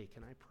is say, hey,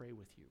 can I pray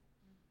with you?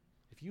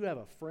 if you have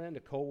a friend, a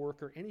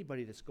coworker,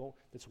 anybody that's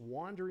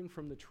wandering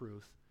from the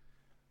truth,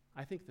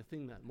 I think the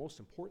most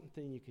important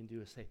thing you can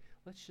do is say,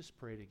 let's just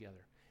pray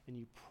together. And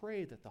you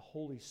pray that the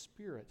Holy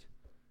Spirit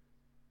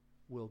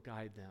will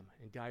guide them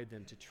and guide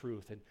them to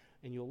truth.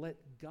 And you'll let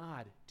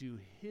God do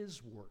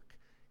his work,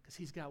 because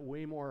he's got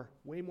way more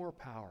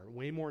power,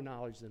 way more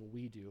knowledge than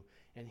we do.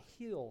 And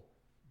he'll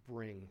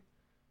bring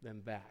them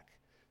back.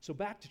 So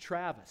back to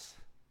Travis.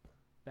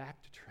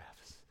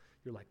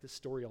 You're like, this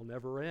story will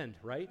never end,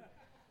 right?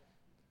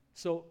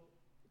 So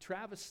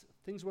Travis,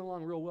 things went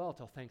along real well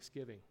till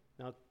Thanksgiving.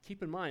 Now,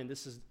 keep in mind,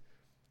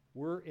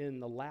 we're in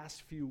the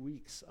last few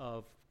weeks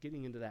of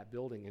getting into that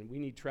building, and we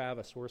need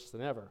Travis worse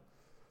than ever.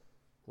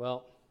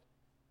 Well,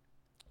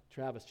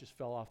 Travis just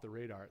fell off the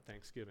radar at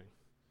Thanksgiving.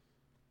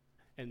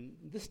 And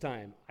this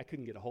time, I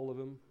couldn't get a hold of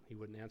him. He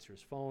wouldn't answer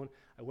his phone.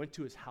 I went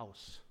to his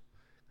house.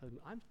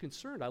 I'm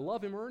concerned. I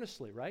love him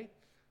earnestly, right?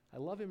 I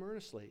love him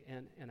earnestly.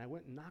 And I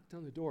went and knocked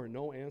on the door,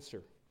 no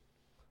answer.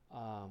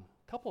 A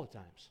couple of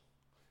times.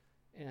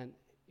 And,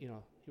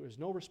 there was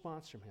no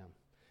response from him.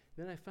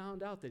 Then I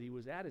found out that he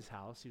was at his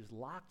house. He was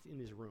locked in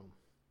his room.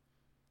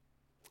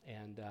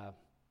 And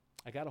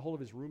I got a hold of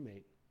his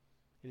roommate.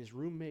 And his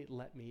roommate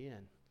let me in.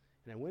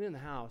 And I went in the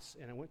house,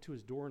 and I went to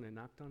his door, and I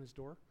knocked on his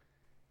door.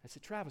 I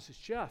said, Travis, it's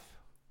Jeff.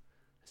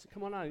 I said,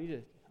 come on out.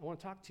 I want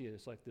to talk to you.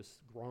 It's like this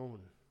groan.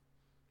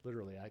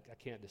 Literally, I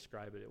can't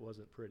describe it. It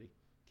wasn't pretty.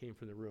 Came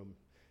from the room.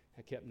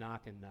 I kept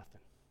knocking,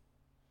 nothing.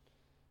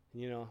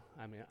 And,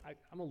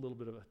 I'm a little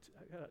bit of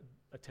I got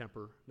a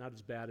temper. Not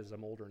as bad as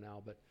I'm older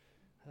now, but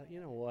I thought,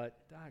 you know what?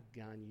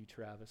 Doggone you,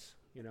 Travis.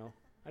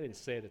 I didn't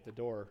say it at the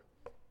door.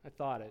 I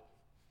thought it.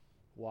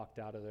 Walked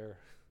out of there.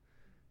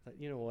 Thought,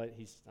 you know what?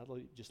 I'll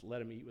just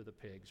let him eat with the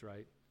pigs,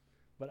 right?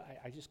 But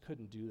I just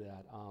couldn't do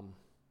that.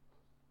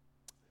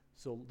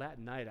 So that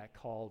night I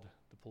called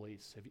the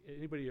police. Have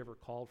anybody ever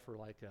called for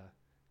like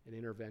an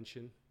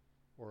intervention,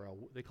 or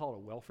they call it a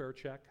welfare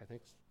check? I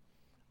think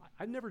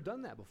I'd never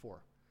done that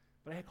before,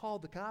 but I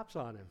called the cops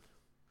on him.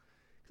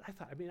 'Cause I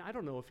thought, I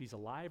don't know if he's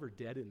alive or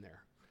dead in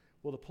there.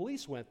 Well, the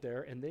police went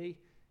there, and they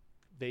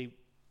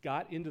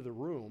got into the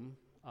room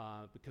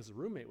because the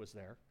roommate was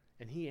there,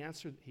 and he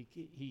answered.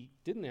 He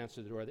didn't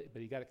answer the door, but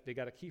they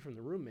got a key from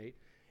the roommate,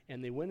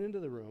 and they went into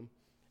the room,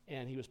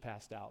 and he was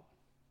passed out.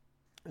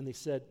 And they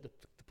said the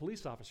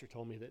police officer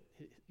told me that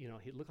he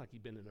looked like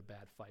he'd been in a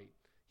bad fight.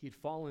 He'd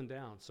fallen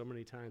down so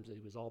many times that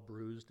he was all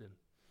bruised, and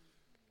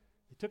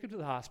they took him to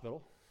the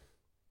hospital,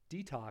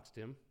 detoxed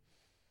him.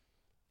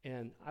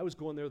 And I was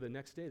going there the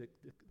next day.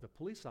 The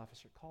police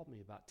officer called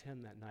me about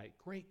 10 that night.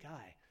 Great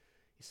guy.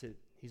 He said,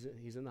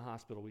 he's in the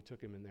hospital. We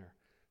took him in there.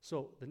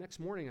 So the next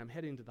morning, I'm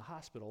heading to the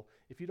hospital.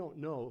 If you don't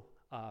know,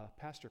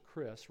 Pastor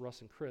Chris,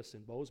 Russ and Chris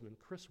in Bozeman,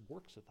 Chris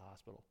works at the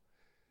hospital.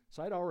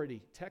 So I'd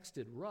already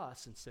texted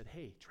Russ and said,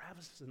 hey,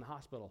 Travis is in the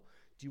hospital.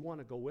 Do you want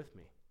to go with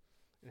me?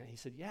 And he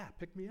said, yeah,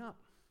 pick me up.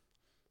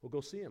 We'll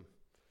go see him.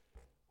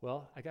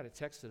 Well, I got a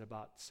text at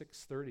about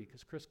 6:30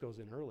 because Chris goes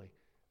in early.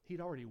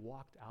 He'd already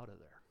walked out of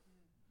there.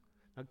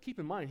 Now, keep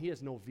in mind, he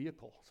has no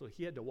vehicle, so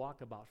he had to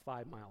walk about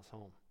 5 miles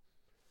home.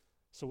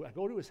 So I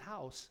go to his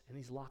house, and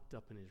he's locked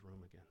up in his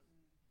room again.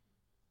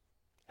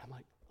 I'm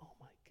like, oh,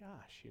 my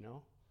gosh,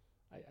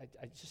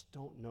 I just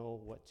don't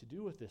know what to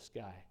do with this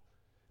guy.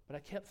 But I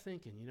kept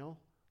thinking,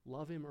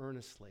 love him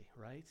earnestly,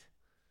 right?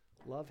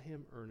 Love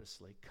him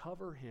earnestly.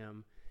 Cover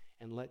him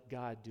and let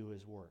God do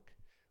his work.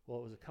 Well,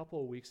 it was a couple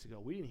of weeks ago.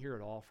 We didn't hear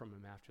at all from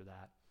him after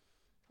that.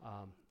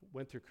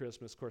 Went through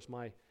Christmas. Of course,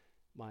 my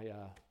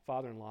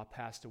father-in-law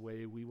passed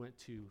away. We went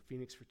to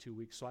Phoenix for 2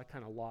 weeks, so I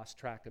kind of lost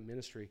track of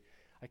ministry.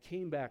 I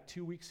came back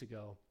 2 weeks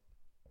ago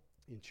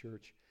in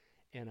church,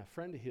 and a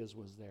friend of his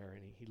was there,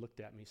 and he looked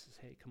at me. He says,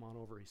 hey, come on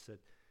over. He said,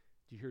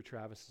 do you hear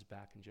Travis is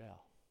back in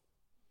jail?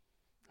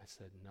 I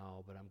said,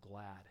 no, but I'm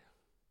glad.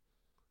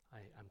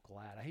 I'm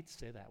glad. I hate to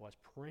say that. I was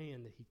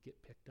praying that he'd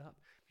get picked up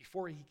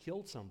before he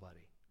killed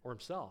somebody or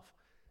himself.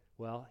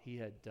 Well, he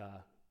had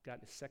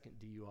gotten his second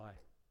DUI,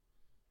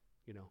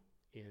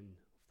 in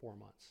 4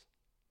 months.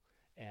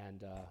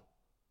 And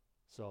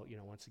so,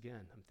 once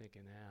again, I'm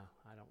thinking,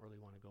 I don't really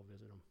want to go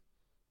visit him.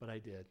 But I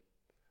did.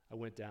 I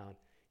went down.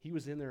 He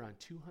was in there on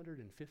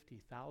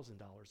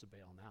 $250,000 of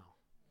bail now.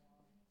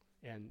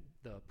 And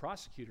the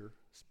prosecutor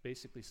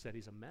basically said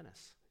he's a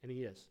menace, and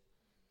he is.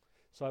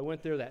 So I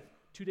went there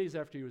 2 days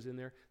after he was in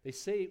there. They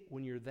say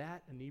when you're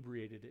that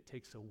inebriated, it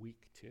takes a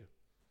week to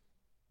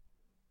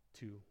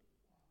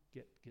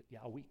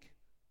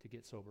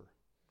get sober.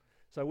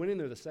 So I went in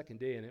there the second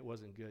day, and it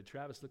wasn't good.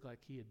 Travis looked like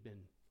he had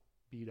been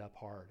beat up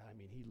hard.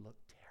 He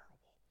looked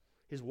terrible.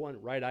 His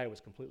one right eye was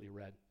completely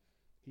red.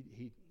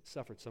 He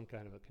suffered some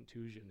kind of a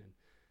contusion, and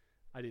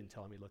I didn't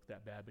tell him he looked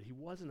that bad, but he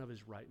wasn't of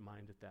his right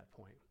mind at that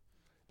point.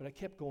 But I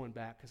kept going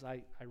back because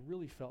I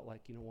really felt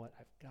like,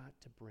 I've got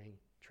to bring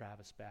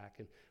Travis back.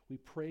 And we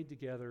prayed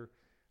together.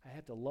 I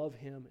had to love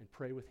him and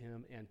pray with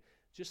him. And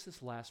just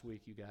this last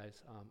week, you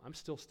guys, I'm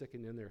still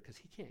sticking in there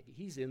because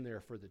he's in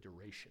there for the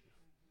duration.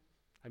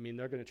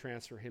 They're going to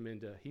transfer him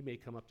he may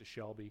come up to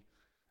Shelby.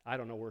 I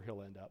don't know where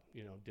he'll end up,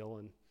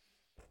 Dylan.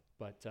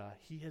 But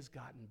he has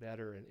gotten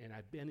better, and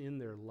I've been in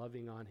there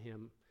loving on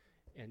him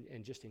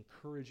and just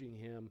encouraging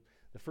him.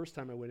 The first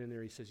time I went in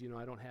there, he says,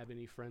 I don't have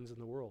any friends in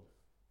the world.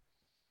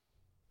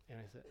 And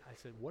I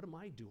said, what am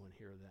I doing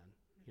here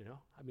then?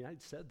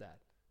 I'd said that.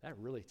 That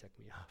really ticked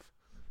me off.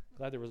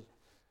 Glad there was,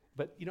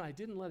 but I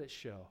didn't let it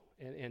show.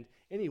 And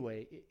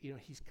anyway,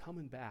 he's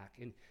coming back.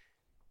 And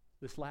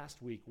this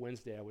last week,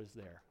 Wednesday, I was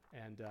there,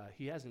 and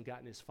he hasn't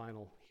gotten his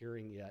final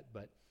hearing yet,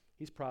 but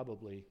he's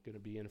probably going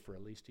to be in for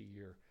at least a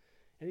year.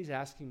 And he's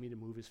asking me to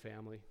move his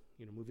family,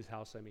 move his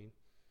house,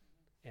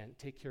 and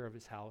take care of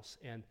his house.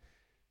 And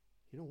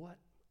you know what?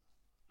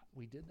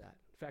 We did that.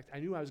 In fact, I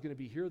knew I was going to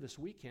be here this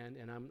weekend,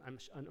 and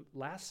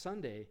last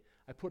Sunday,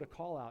 I put a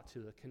call out to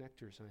the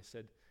connectors, and I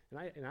said,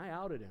 and I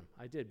outed him.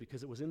 I did,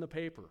 because it was in the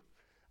paper.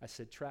 I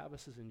said,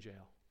 Travis is in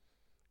jail,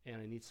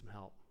 and I need some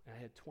help. And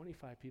I had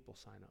 25 people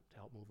sign up to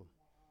help move him.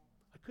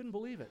 I couldn't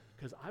believe it,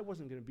 because I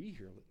wasn't going to be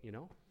here,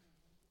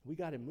 We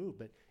got him moved.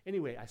 But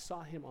anyway, I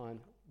saw him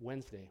on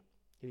Wednesday,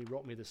 and he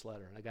wrote me this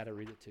letter, and I got to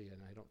read it to you,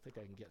 and I don't think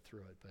I can get through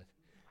it, but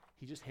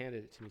he just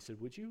handed it to me. He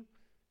said, would you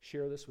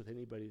share this with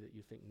anybody that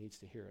you think needs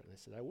to hear it? And I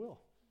said, I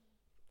will.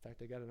 In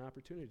fact, I got an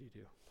opportunity to.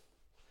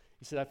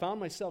 He said, I found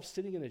myself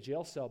sitting in a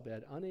jail cell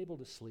bed, unable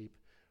to sleep,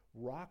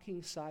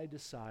 rocking side to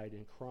side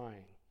and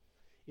crying.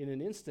 In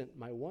an instant,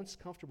 my once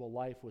comfortable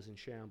life was in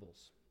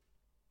shambles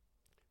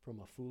from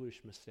a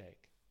foolish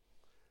mistake.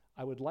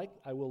 I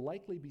will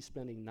likely be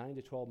spending 9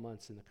 to 12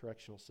 months in the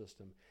correctional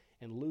system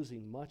and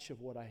losing much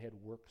of what I had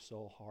worked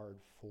so hard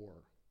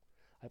for.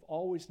 I've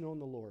always known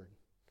the Lord,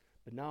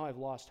 but now I've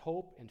lost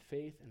hope and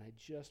faith, and I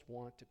just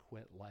want to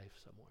quit life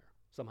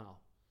somehow.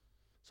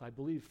 So I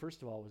believe,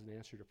 first of all, it was an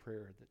answer to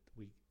prayer that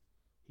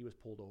he was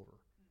pulled over,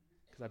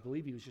 because I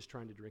believe he was just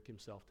trying to drink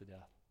himself to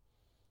death.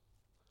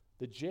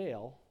 The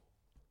jail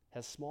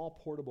has small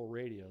portable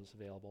radios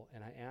available,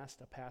 and I asked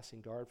a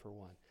passing guard for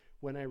one.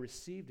 When I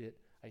received it,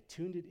 I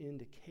tuned it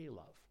into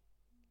K-Love.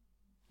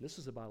 This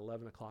was about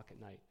 11 o'clock at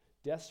night,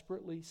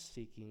 desperately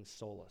seeking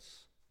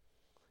solace.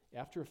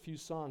 After a few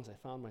songs, I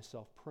found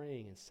myself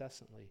praying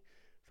incessantly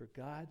for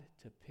God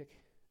to pick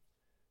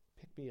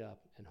me up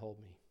and hold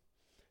me,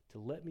 to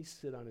let me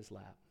sit on his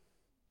lap.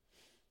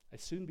 I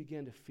soon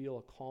began to feel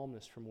a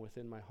calmness from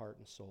within my heart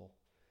and soul.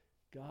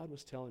 God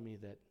was telling me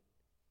that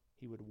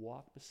he would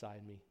walk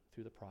beside me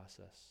through the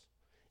process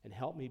and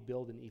help me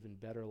build an even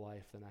better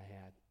life than I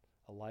had,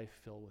 a life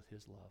filled with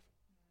his love.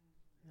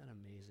 Isn't that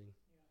amazing?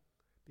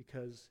 Yeah.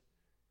 Because,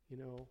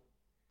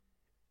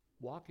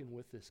 walking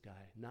with this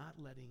guy, not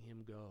letting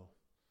him go.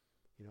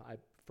 I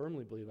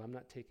firmly believe, I'm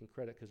not taking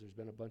credit because there's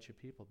been a bunch of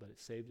people, but it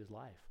saved his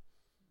life.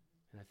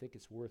 And I think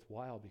it's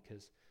worthwhile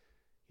because,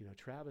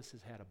 Travis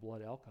has had a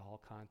blood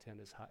alcohol content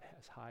as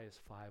high as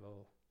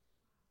 5.0,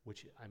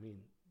 which,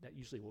 that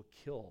usually will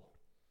kill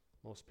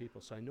most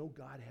people. So I know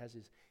God has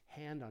his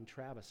hand on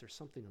Travis. There's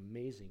something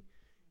amazing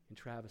in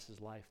Travis's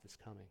life that's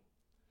coming.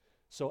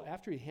 So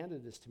after he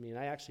handed this to me, and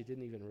I actually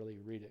didn't even really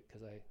read it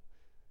because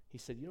he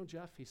said,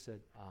 Jeff, he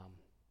said,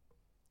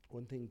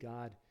 one thing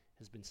God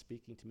has been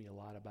speaking to me a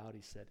lot about,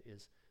 he said,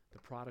 is the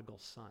prodigal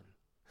son.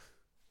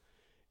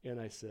 And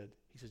he said,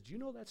 do you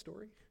know that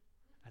story?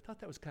 I thought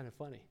that was kind of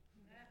funny.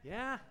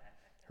 Yeah,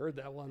 heard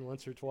that one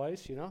once or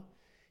twice,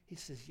 He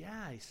says,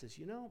 yeah, he says,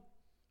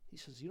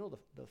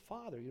 the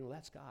Father,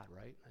 that's God,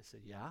 right? I said,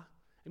 yeah.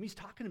 He's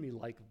talking to me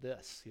like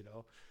this,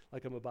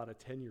 like I'm about a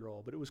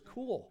 10-year-old, but it was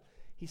cool.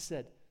 He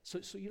said, so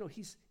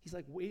he's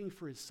like waiting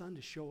for his son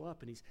to show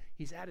up, and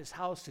he's at his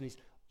house, and he's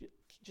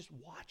just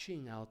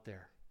watching out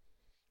there.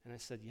 And I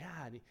said,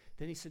 yeah. And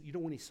then he said,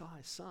 when he saw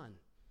his son,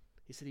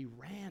 he said he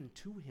ran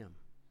to him.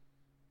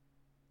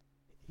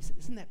 He said,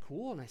 isn't that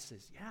cool? And I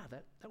says, yeah,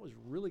 that was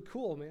really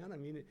cool, man.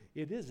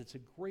 It is. It's a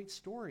great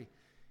story.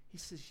 He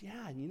says,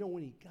 yeah, and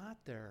when he got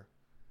there,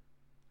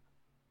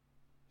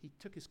 he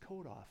took his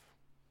coat off,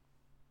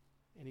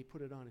 and he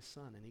put it on his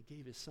son, and he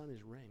gave his son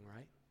his ring,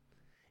 right?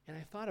 And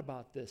I thought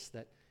about this,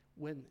 that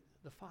when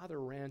the father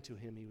ran to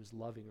him, he was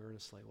loving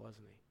earnestly,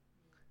 wasn't he?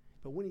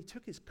 But when he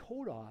took his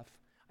coat off,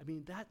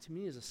 that to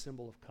me is a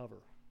symbol of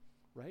cover,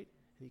 right?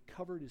 And he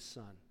covered his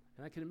son.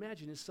 And I can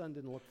imagine his son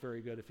didn't look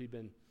very good if he'd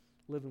been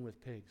living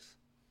with pigs,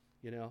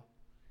 And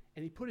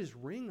he put his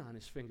ring on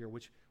his finger,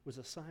 which was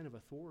a sign of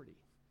authority,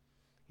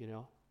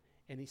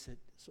 And he said,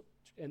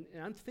 and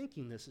I'm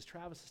thinking this as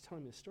Travis is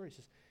telling me the story. He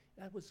says,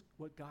 that was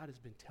what God has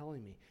been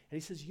telling me. And he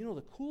says,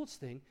 the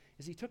coolest thing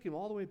is he took him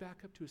all the way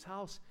back up to his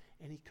house,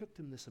 and he cooked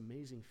him this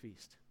amazing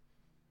feast,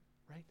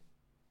 right?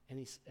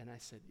 And I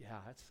said, yeah,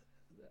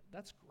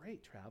 that's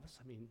great, Travis.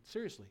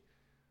 Seriously,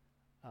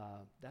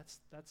 that's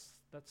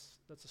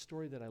a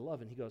story that I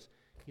love. And he goes,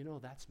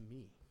 that's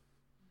me.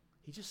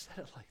 He just said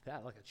it like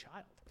that, like a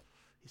child.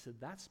 He said,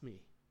 that's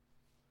me.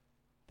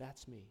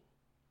 That's me.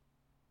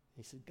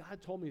 He said,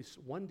 God told me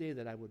one day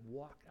that I would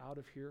walk out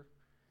of here,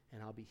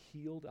 and I'll be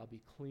healed, I'll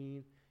be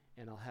clean,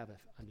 and I'll have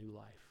a new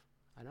life.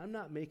 And I'm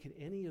not making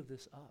any of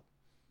this up.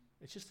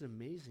 It's just an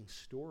amazing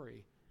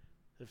story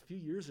that a few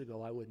years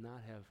ago I would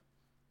not have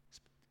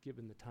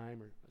given the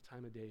time or a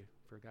time of day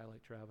for a guy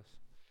like Travis.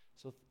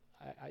 So,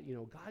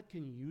 God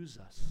can use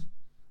us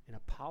in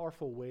a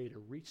powerful way to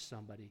reach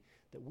somebody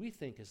that we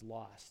think is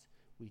lost.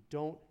 We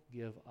don't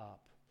give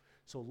up.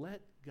 So let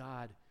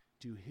God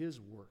do his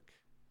work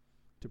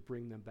to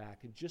bring them back,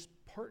 and just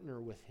partner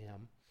with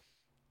him,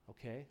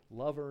 okay?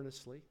 Love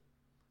earnestly,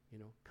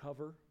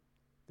 cover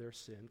their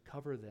sin,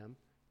 cover them,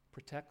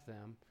 protect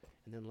them,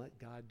 and then let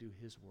God do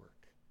his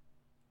work.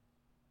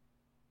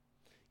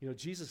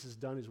 Jesus has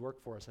done his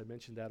work for us. I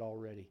mentioned that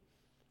already.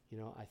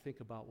 I think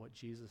about what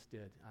Jesus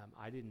did.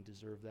 I didn't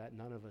deserve that.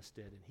 None of us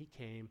did. And he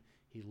came,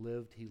 he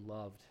lived, he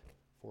loved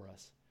for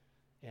us.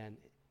 And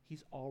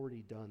he's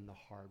already done the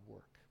hard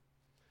work.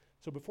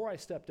 So before I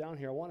step down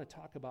here, I want to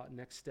talk about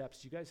next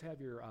steps. Do you guys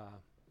have your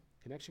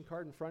connection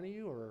card in front of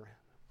you or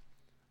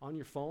on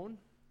your phone?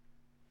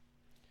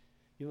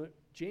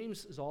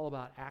 James is all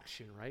about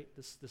action, right?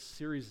 This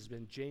series has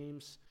been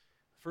James.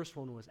 The first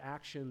one was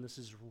action. This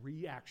is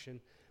reaction.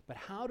 But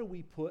how do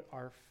we put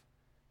our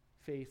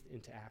faith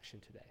into action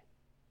today?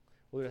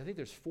 Well, I think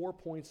there's 4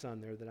 points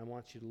on there that I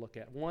want you to look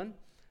at. One,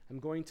 I'm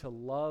going to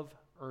love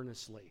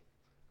earnestly.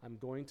 I'm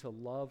going to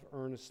love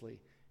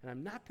earnestly. And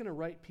I'm not going to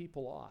write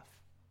people off,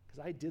 because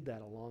I did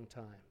that a long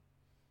time.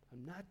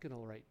 I'm not going to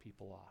write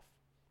people off,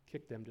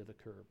 kick them to the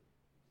curb.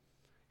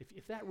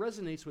 If that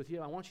resonates with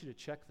you, I want you to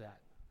check that.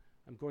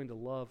 I'm going to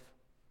love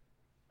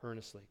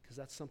earnestly, because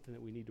that's something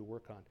that we need to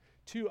work on.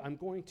 2, I'm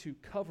going to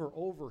cover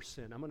over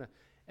sin. I'm going to,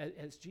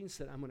 as Gene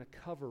said, I'm going to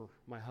cover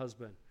my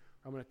husband.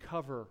 I'm going to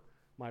cover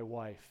my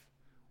wife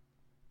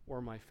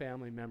or my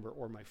family member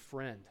or my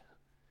friend.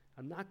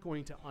 I'm not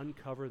going to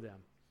uncover them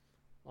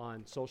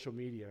on social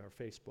media or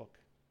Facebook.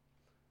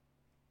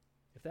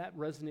 If that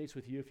resonates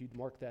with you, if you'd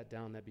mark that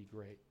down, that'd be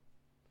great.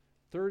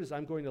 3rd is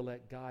I'm going to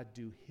let God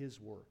do his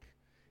work.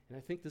 And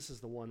I think this is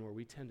the one where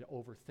we tend to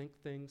overthink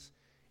things,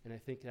 and I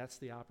think that's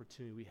the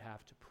opportunity we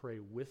have to pray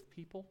with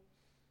people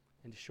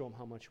and to show them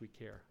how much we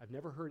care. I've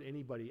never heard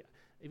anybody,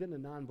 even a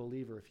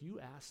non-believer, if you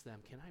ask them,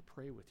 can I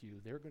pray with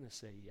you, they're going to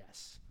say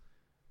yes.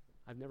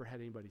 I've never had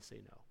anybody say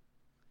no.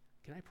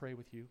 Can I pray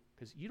with you?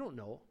 Because you don't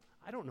know.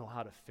 I don't know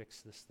how to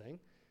fix this thing.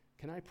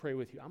 Can I pray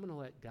with you? I'm going to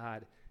let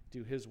God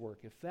do his work.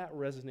 If that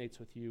resonates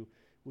with you,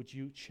 would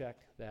you check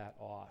that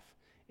off?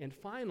 And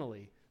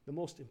finally, the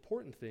most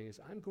important thing is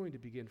I'm going to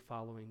begin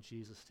following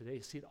Jesus today.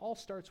 See, it all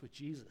starts with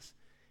Jesus.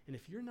 And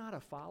if you're not a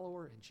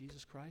follower in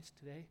Jesus Christ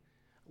today,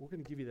 we're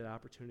going to give you that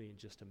opportunity in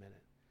just a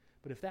minute.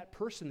 But if that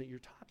person that you're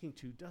talking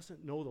to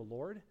doesn't know the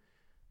Lord,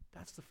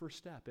 that's the first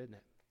step, isn't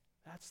it?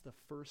 That's the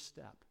first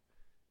step,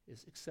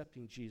 is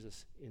accepting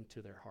Jesus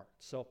into their heart.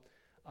 So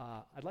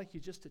I'd like you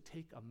just to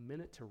take a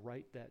minute to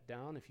write that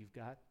down if you've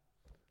got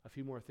a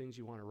few more things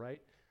you want to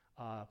write.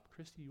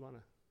 Christy, you want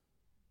to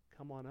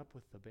come on up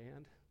with the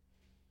band?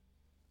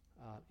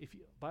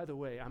 By the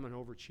way, I'm an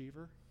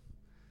overachiever,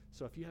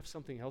 so if you have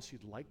something else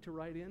you'd like to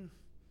write in,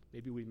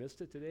 maybe we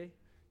missed it today,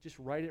 just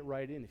write it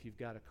right in if you've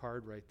got a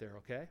card right there,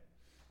 okay?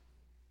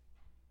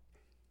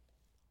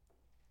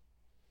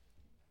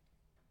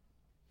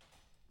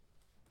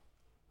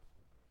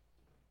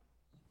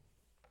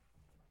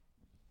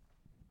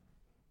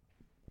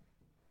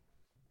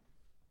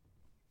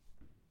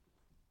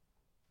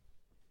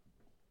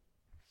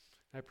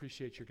 I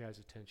appreciate your guys'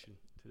 attention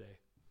today.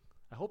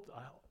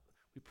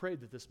 We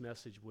prayed that this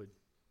message would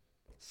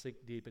sink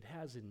deep. It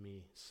has in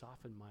me.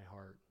 Soften my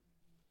heart.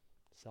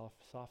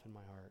 Soften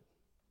my heart.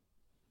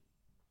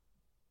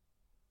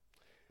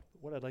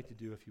 What I'd like to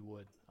do, if you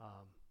would,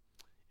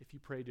 if you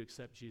prayed to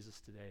accept Jesus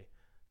today,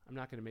 I'm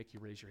not going to make you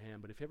raise your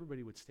hand, but if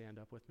everybody would stand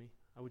up with me,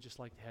 I would just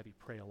like to have you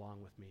pray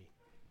along with me.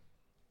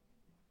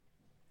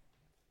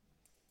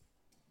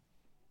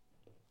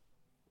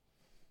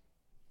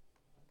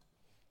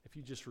 If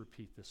you just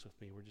repeat this with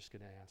me, we're just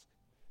going to ask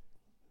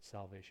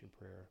salvation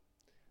prayer.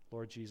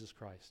 Lord Jesus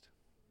Christ,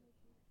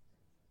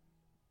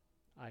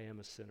 I am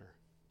a sinner.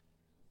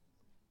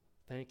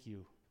 Thank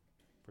you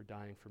for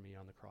dying for me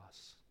on the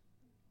cross.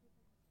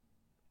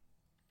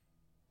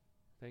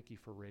 Thank you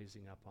for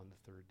raising up on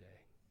the 3rd day.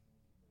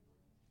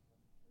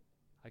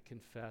 I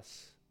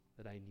confess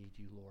that I need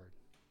you, Lord.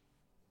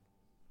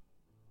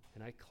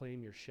 And I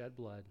claim your shed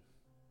blood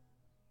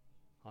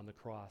on the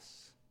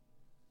cross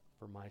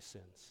for my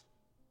sins.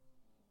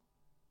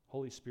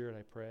 Holy Spirit,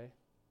 I pray,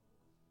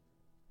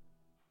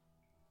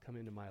 come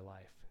into my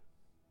life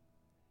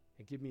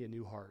and give me a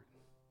new heart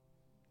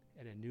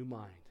and a new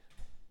mind.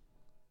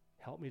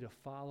 Help me to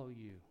follow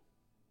you,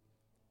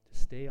 to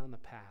stay on the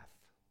path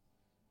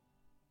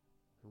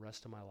the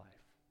rest of my life.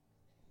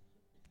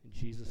 In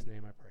Jesus'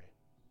 name I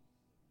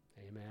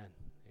pray. Amen.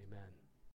 Amen.